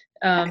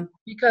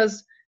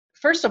 Because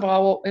first of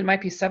all, it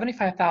might be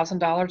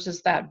 $75,000.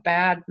 Is that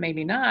bad?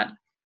 Maybe not.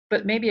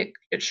 But maybe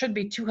it should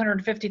be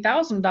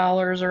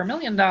 $250,000 or $1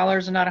 million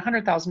and not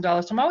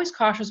 $100,000. So I'm always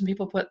cautious when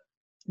people put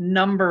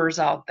numbers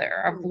out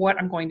there of what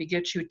I'm going to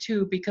get you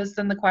to, because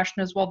then the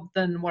question is, well,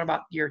 then what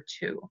about year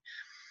 2?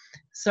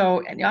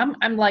 So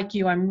I'm like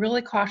you, I'm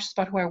really cautious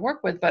about who I work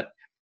with, but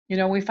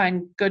we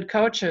find good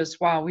coaches.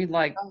 Wow, we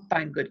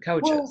find good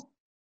coaches. Well,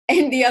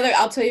 and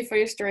I'll tell you a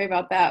funny story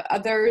about that.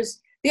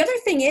 The other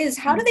thing is,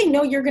 how do they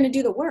know you're going to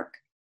do the work?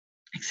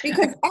 Because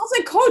Exactly. as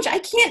a coach, I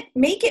can't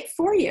make it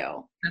for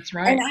you. That's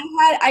And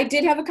right. I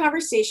did have a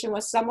conversation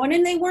with someone,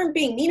 and they weren't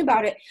being mean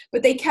about it,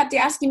 but they kept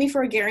asking me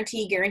for a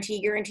guarantee.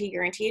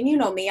 And you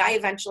know me, I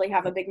eventually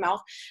have a big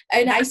mouth.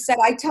 And I said,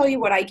 I tell you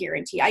what I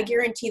guarantee. I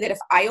guarantee that if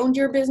I owned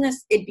your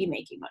business, it'd be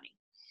making money.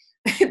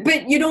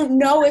 But you don't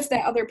know if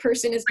that other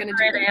person is going to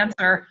do Great it.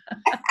 answer.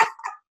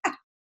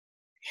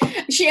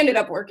 She ended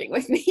up working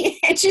with me,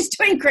 and she's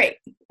doing great.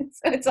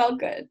 So it's all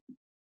good.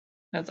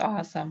 That's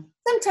awesome.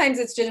 Sometimes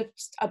it's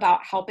just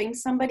about helping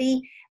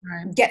somebody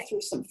Right. get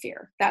through some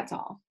fear. That's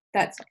all.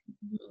 That's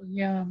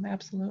Yeah,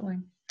 absolutely.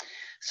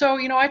 So,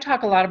 I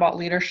talk a lot about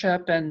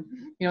leadership, and,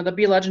 the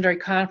Be Legendary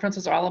conference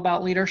is all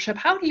about leadership.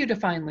 How do you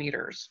define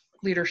leadership?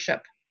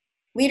 leadership.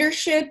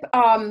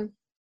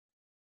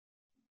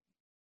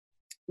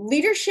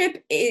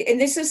 Leadership,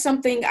 and this is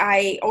something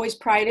I always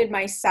prided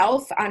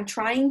myself on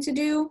trying to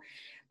do.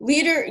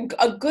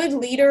 A good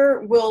leader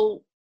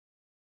will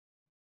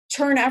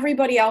turn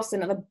everybody else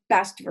into the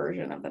best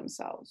version of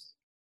themselves.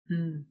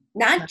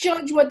 Not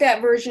judge what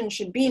that version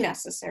should be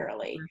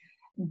necessarily,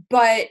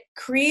 but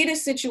create a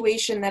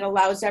situation that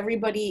allows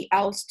everybody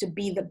else to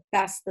be the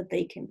best that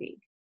they can be.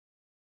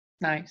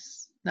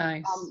 Nice.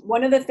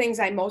 One of the things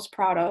I'm most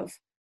proud of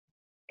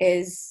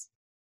is,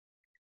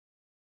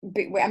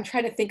 I'm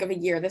trying to think of a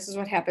year. This is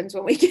what happens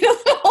when we get a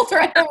little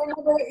older. I don't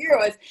remember what year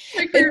it was.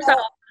 Speak for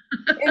yourself.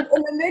 In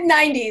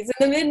the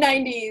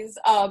mid-90s,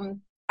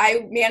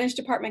 I managed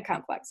apartment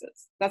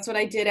complexes. That's what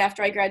I did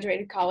after I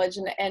graduated college,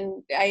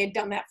 and I had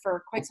done that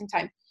for quite some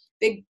time.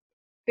 Big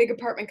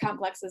apartment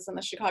complexes in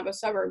the Chicago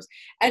suburbs.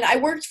 And I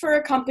worked for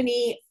a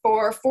company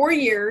for 4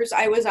 years.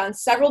 I was on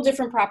several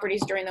different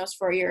properties during those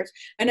 4 years.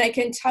 And I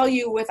can tell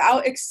you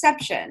without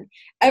exception,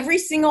 every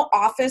single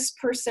office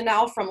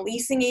personnel, from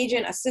leasing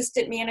agent,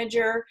 assistant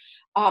manager,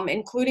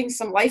 including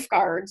some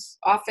lifeguards,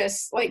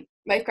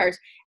 lifeguards,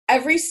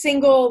 every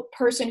single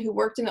person who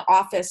worked in the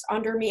office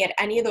under me at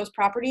any of those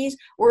properties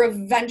were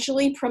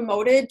eventually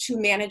promoted to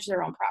manage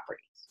their own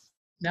properties.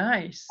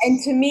 Nice. And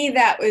to me,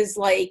 that was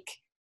like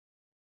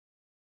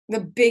the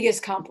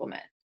biggest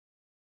compliment.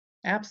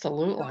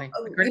 Absolutely.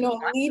 A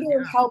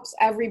leader helps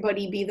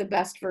everybody be the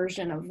best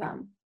version of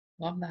them.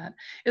 Love that.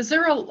 Is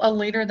there a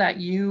leader that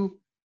you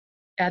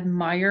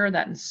admire,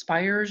 that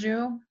inspires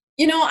you?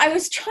 I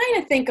was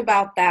trying to think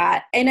about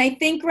that. And I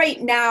think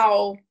right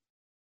now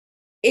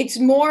it's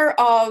more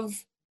of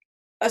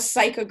a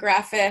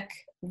psychographic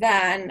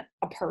than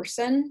a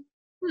person.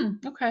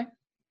 Okay.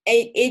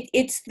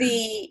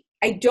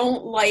 I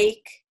don't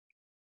like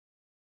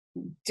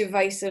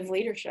divisive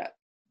leadership.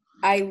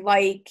 I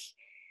like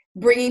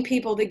bringing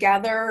people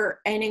together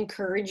and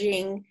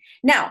encouraging.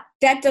 Now,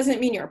 that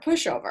doesn't mean you're a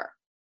pushover,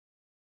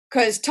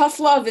 because tough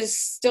love is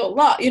still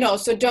love,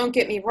 so don't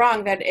get me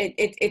wrong, that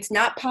it's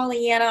not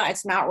Pollyanna,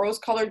 it's not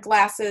rose-colored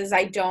glasses.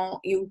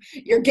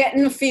 You're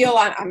getting the feel.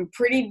 I'm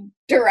pretty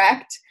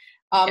direct.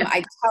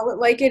 I tell it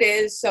like it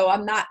is, so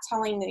I'm not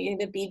telling you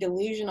to be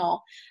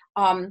delusional.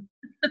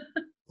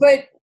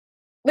 But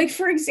like,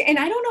 for example, and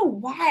I don't know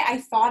why I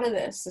thought of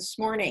this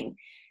morning.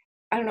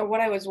 I don't know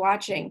what I was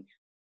watching.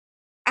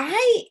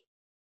 I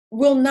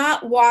will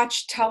not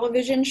watch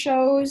television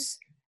shows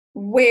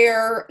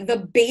where the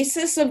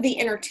basis of the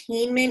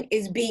entertainment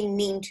is being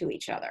mean to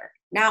each other.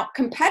 Now,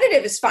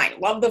 competitive is fine.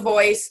 Love The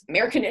Voice,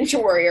 American Ninja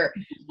Warrior.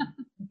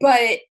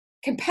 But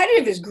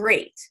competitive is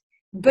great.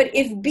 But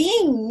if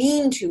being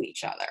mean to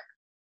each other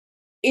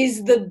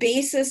is the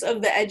basis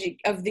of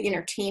the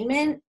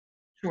entertainment,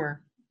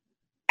 Sure.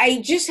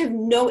 I just have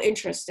no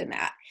interest in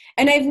that.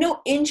 And I have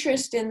no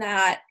interest in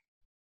that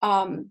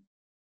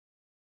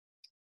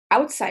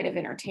outside of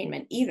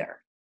entertainment either.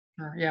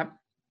 Sure. Yep.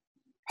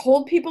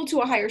 Hold people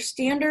to a higher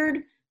standard,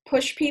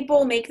 push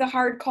people, make the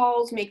hard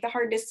calls, make the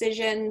hard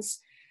decisions.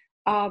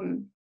 But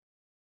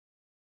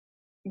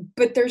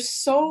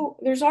there's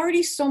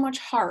already so much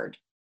hard.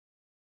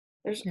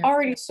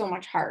 Already so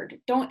much hard.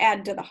 Don't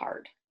add to the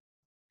hard.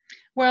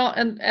 Well,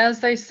 and as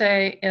they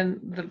say in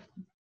the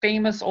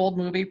famous old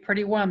movie,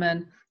 Pretty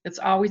Woman, it's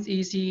always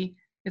easy.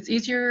 It's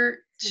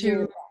easier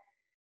to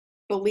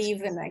believe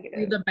the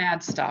negative, the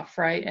bad stuff,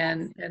 right?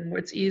 And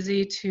it's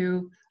easy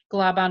to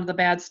glob onto the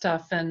bad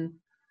stuff and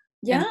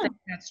think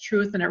that's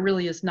truth, and it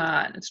really is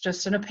not. It's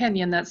just an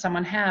opinion that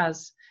someone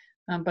has,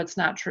 but it's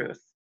not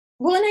truth.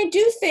 Well, and I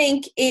do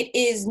think it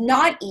is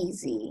not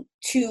easy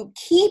to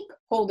keep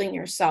holding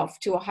yourself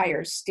to a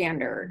higher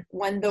standard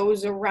when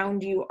those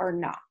around you are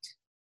not.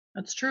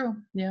 That's true.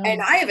 Yeah.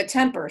 And I have a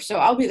temper, so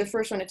I'll be the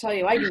first one to tell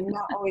you I do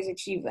not always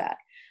achieve that.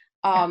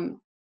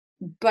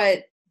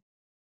 But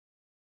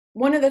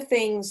one of the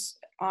things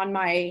on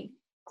my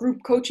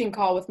group coaching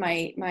call with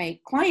my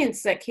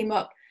clients that came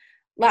up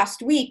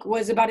last week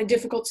was about a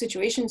difficult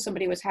situation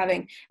somebody was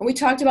having. And we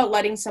talked about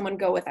letting someone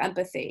go with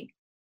empathy.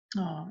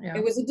 Oh, yeah.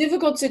 It was a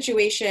difficult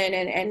situation,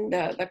 and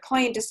the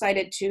client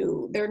decided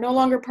they're no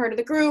longer part of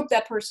the group.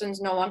 That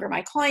person's no longer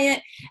my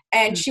client.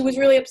 And she was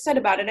really upset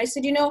about it. I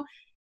said,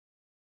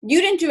 you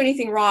didn't do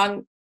anything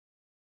wrong.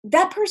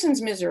 That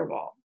person's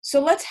miserable.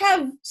 So let's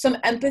have some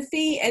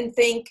empathy and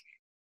think,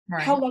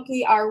 How Right.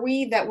 lucky are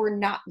we that we're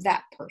not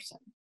that person?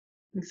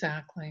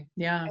 Exactly.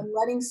 Yeah. And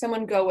letting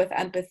someone go with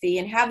empathy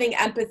and having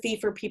empathy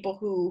for people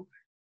who,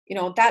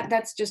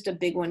 that's just a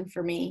big one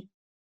for me.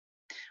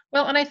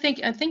 Well, and I think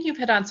you've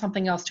hit on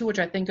something else too, which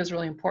I think is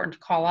really important to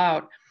call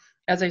out.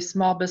 As a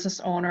small business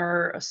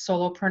owner, a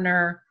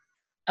solopreneur,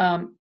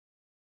 um,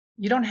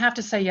 you don't have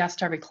to say yes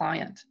to every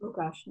client. Oh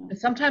gosh, no. And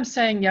sometimes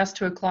saying yes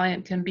to a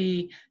client can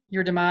be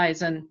your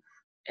demise. And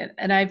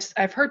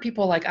I've heard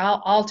people like,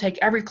 I'll take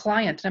every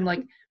client. And I'm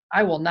like,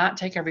 I will not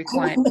take every I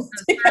client will because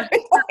take there's every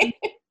a certain client.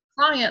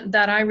 client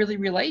that I really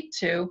relate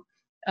to.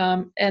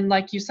 And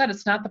like you said,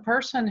 it's not the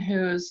person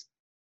who's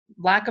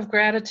lack of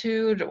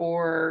gratitude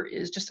or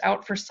is just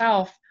out for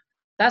self.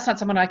 That's not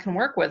someone I can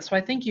work with. So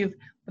I think with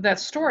that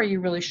story you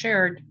really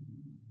shared,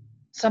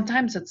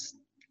 sometimes it's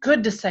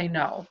good to say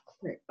no.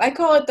 I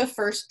call it the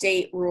first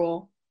date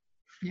rule.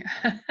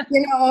 Yeah.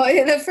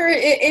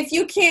 If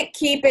you can't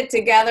keep it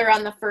together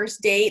on the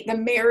first date, the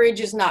marriage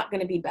is not going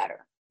to be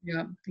better.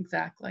 Yeah,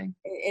 exactly.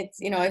 It's,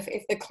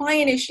 if the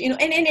client is, and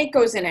it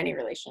goes in any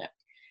relationship.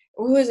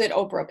 Who is it?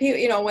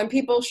 Oprah. When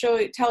people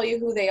tell you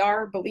who they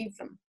are, believe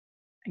them.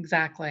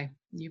 Exactly.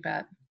 You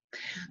bet.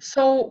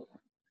 So,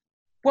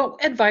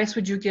 what advice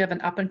would you give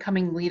an up and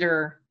coming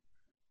leader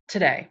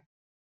today?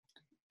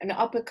 An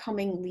up and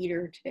coming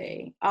leader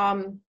today.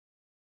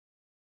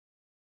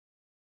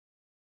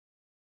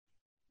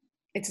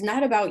 It's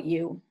not about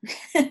you.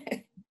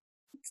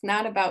 It's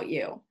not about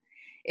you.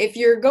 If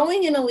you're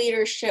going in a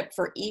leadership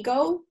for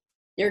ego,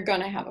 you're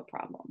going to have a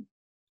problem.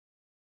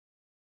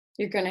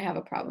 You're going to have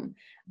a problem.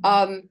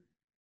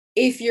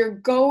 If you're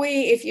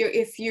going,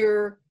 if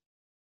you're,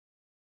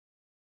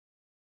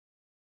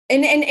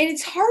 and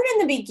it's hard in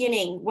the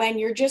beginning when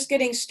you're just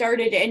getting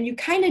started and you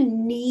kind of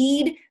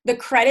need the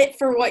credit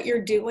for what you're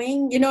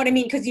doing. You know what I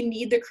mean? Because you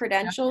need the Yeah.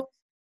 credentials.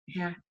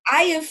 Yeah.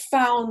 I have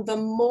found the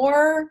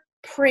more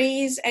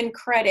praise and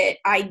credit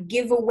I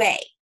give away,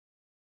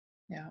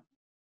 Yeah.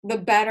 the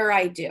better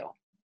I do.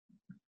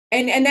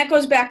 And that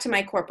goes back to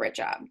my corporate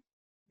job.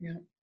 Yeah.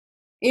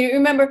 You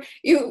remember,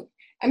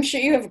 I'm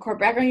sure you have a corporate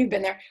background, you've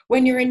been there.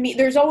 When you're in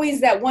there's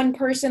always that one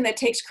person that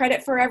takes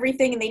credit for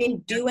everything and they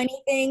didn't do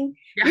anything.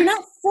 You're Yes.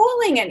 not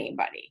fooling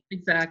anybody.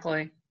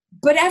 Exactly.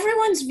 But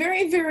everyone's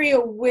very, very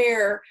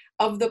aware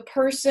of the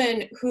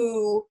person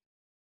who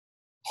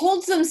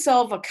holds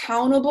themselves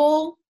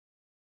accountable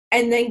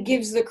and then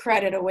gives the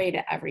credit away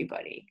to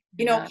everybody.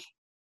 You bet.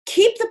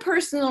 Keep the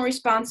personal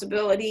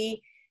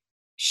responsibility,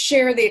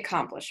 share the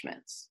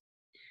accomplishments.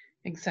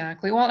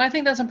 Exactly. Well, and I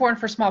think that's important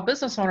for small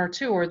business owner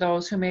too, or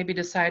those who maybe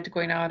decide to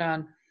going out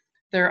on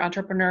their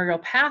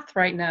entrepreneurial path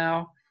right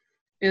now,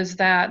 is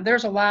that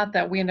there's a lot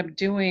that we end up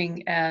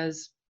doing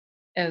as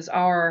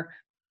our,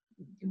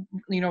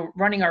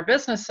 running our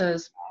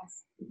businesses.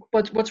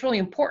 What's really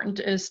important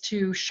is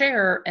to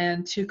share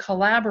and to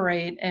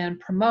collaborate and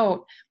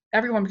promote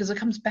everyone, because it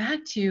comes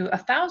back to you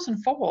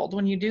 1,000-fold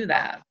when you do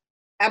that.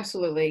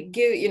 Absolutely.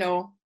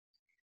 You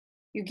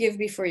give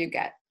before you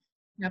get.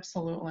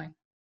 Absolutely.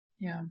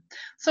 Yeah.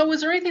 So is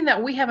there anything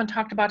that we haven't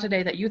talked about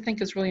today that you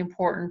think is really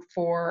important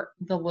for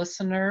the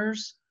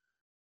listeners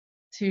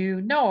to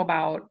know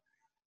about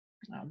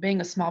being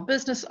a small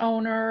business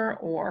owner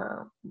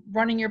or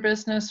running your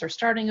business or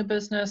starting a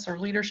business or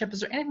leadership? Is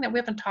there anything that we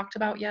haven't talked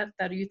about yet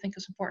that you think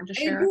is important to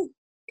share?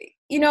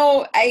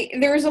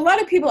 There's a lot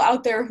of people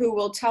out there who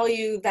will tell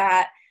you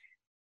that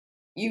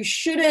you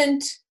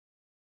shouldn't,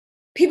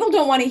 people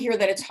don't want to hear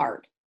that it's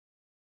hard.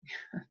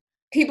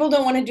 People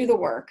don't want to do the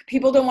work.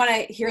 People don't want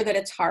to hear that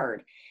it's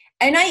hard.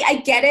 And I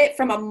get it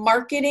from a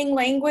marketing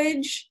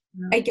language.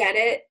 Yeah. I get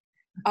it.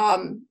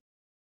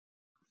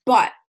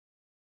 But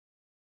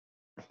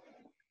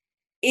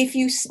if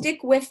you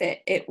stick with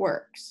it, it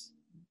works.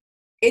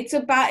 It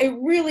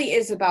really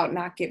is about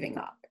not giving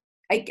up.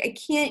 I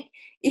can't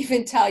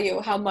even tell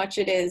you how much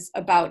it is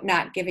about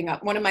not giving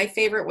up. One of my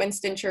favorite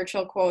Winston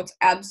Churchill quotes,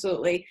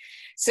 absolutely.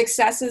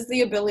 Success is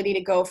the ability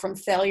to go from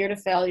failure to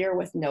failure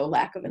with no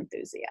lack of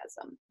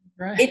enthusiasm.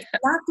 Right. It's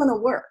not going to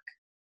work.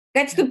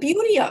 That's the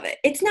beauty of it.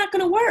 It's not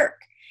going to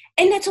work.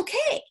 And that's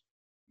okay.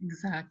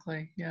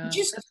 Exactly. Yeah.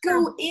 Just That's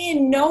go true.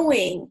 in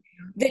knowing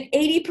that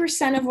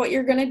 80% of what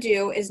you're going to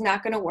do is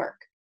not going to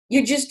work.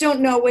 You just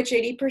don't know which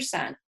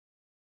 80%.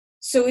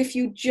 So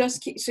you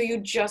just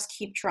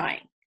keep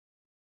trying.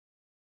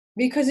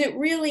 Because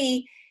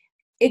you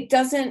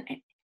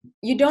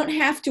don't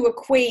have to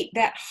equate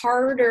that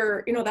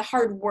harder, the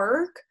hard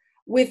work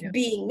with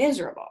being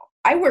miserable.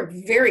 I work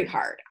very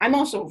hard. I'm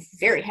also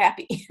very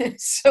happy.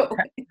 So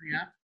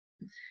Yeah.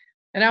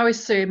 And I always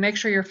say, make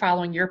sure you're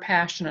following your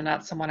passion and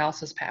not someone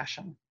else's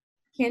passion.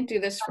 can't do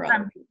this for other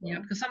Sometimes,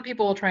 people. because some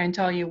people will try and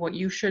tell you what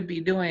you should be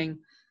doing,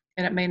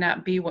 and it may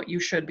not be what you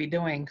should be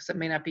doing because it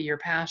may not be your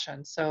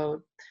passion.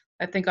 So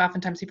I think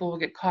oftentimes people will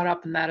get caught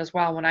up in that as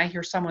well. When I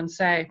hear someone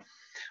say,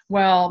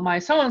 well, my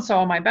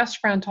so-and-so, my best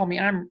friend told me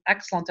I'm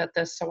excellent at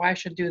this, so I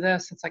should do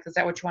this. It's like, is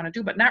that what you want to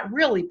do? But not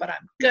really, but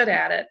I'm good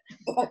at it.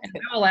 And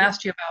I will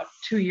last you about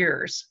 2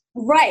 years.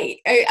 Right.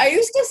 I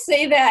used to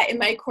say that in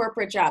my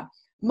corporate job.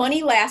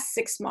 Money lasts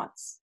 6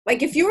 months.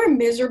 Like if you were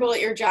miserable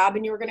at your job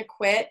and you were going to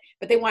quit,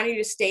 but they wanted you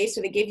to stay,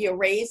 so they gave you a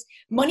raise,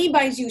 money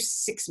buys you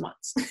 6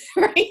 months,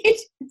 right?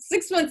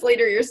 6 months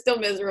later, you're still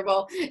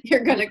miserable.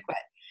 You're going to quit.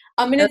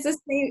 And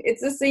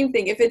it's the same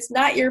thing. If it's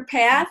not your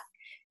path,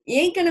 you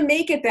ain't going to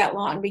make it that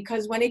long,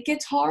 because when it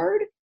gets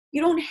hard,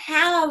 you don't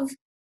have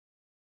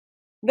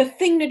the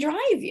thing to drive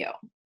you.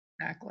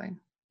 Exactly.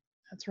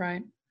 That's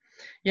right.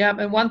 Yeah.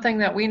 And one thing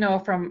that we know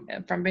from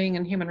being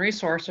in human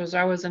resources,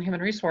 I was in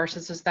human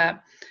resources, is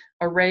that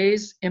a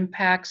raise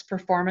impacts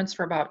performance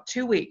for about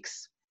 2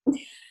 weeks.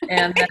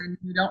 And then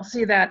you don't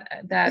see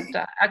that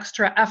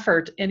extra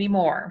effort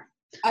anymore.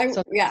 So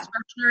the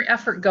discretionary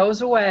effort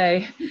goes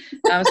away.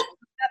 So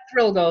that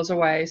thrill goes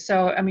away.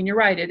 So, I mean, you're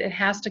right. It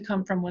has to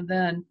come from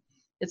within.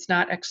 It's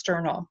not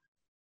external.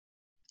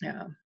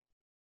 Yeah.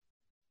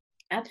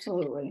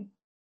 Absolutely.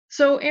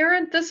 So,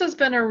 Erin, this has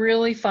been a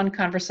really fun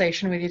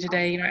conversation with you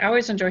today. You know, I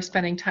always enjoy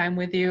spending time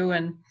with you,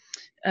 and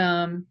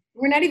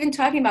we're not even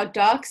talking about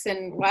ducks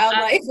and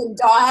wildlife and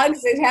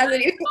dogs. It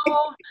hasn't even.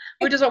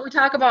 Which is what we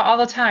talk about all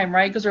the time,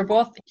 right? Because we're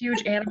both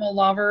huge animal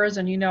lovers,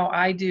 and you know,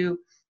 I do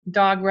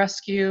dog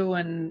rescue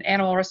and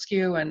animal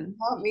rescue, and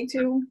me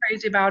too. I'm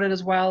crazy about it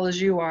as well as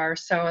you are.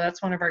 So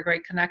that's one of our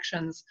great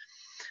connections.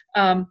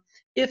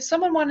 If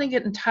someone wanted to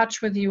get in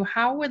touch with you,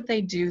 how would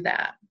they do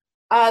that?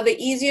 The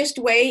easiest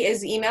way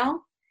is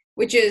email,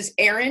 which is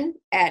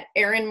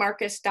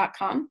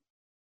Erin@erinmarcus.com.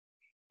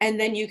 And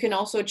then you can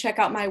also check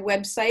out my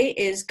website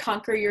is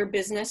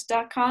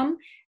conqueryourbusiness.com.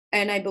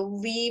 And I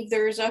believe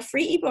there's a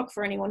free ebook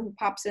for anyone who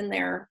pops in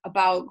there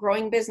about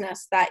growing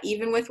business that,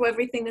 even with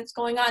everything that's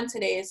going on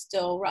today, is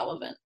still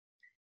relevant.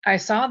 I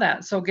saw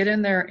that. So get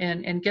in there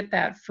and get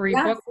that free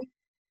book.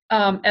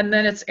 And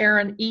then it's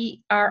Erin,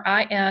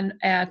 ERIN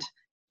at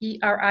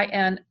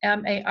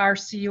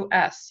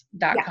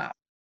ERINMARCUS.com.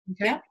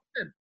 Okay. Yeah.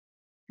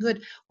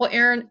 Good. Well,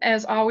 Erin,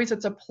 as always,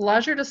 it's a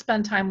pleasure to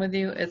spend time with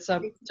you. It's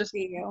just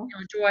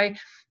joy.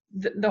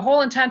 The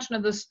whole intention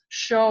of this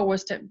show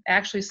was to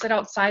actually sit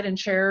outside in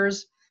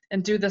chairs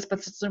and do this,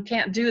 but since we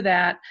can't do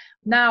that,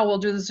 now we'll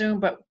do the Zoom.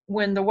 But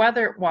when the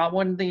weather,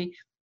 when we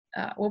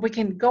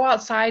can go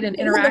outside and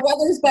interact. When the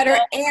weather's better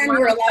and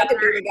we're allowed to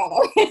be together.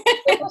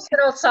 We'll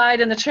sit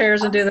outside in the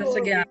chairs and do this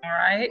again, all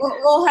right?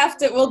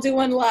 We'll do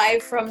one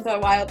live from the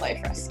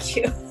wildlife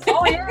rescue.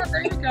 Oh yeah,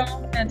 there you go.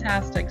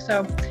 Fantastic.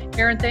 So,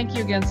 Erin, thank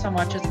you again so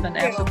much. It's been an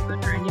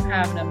absolute pleasure, and you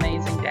have an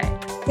amazing day.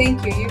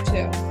 Thank you. You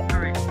too. All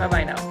right.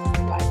 Bye-bye now.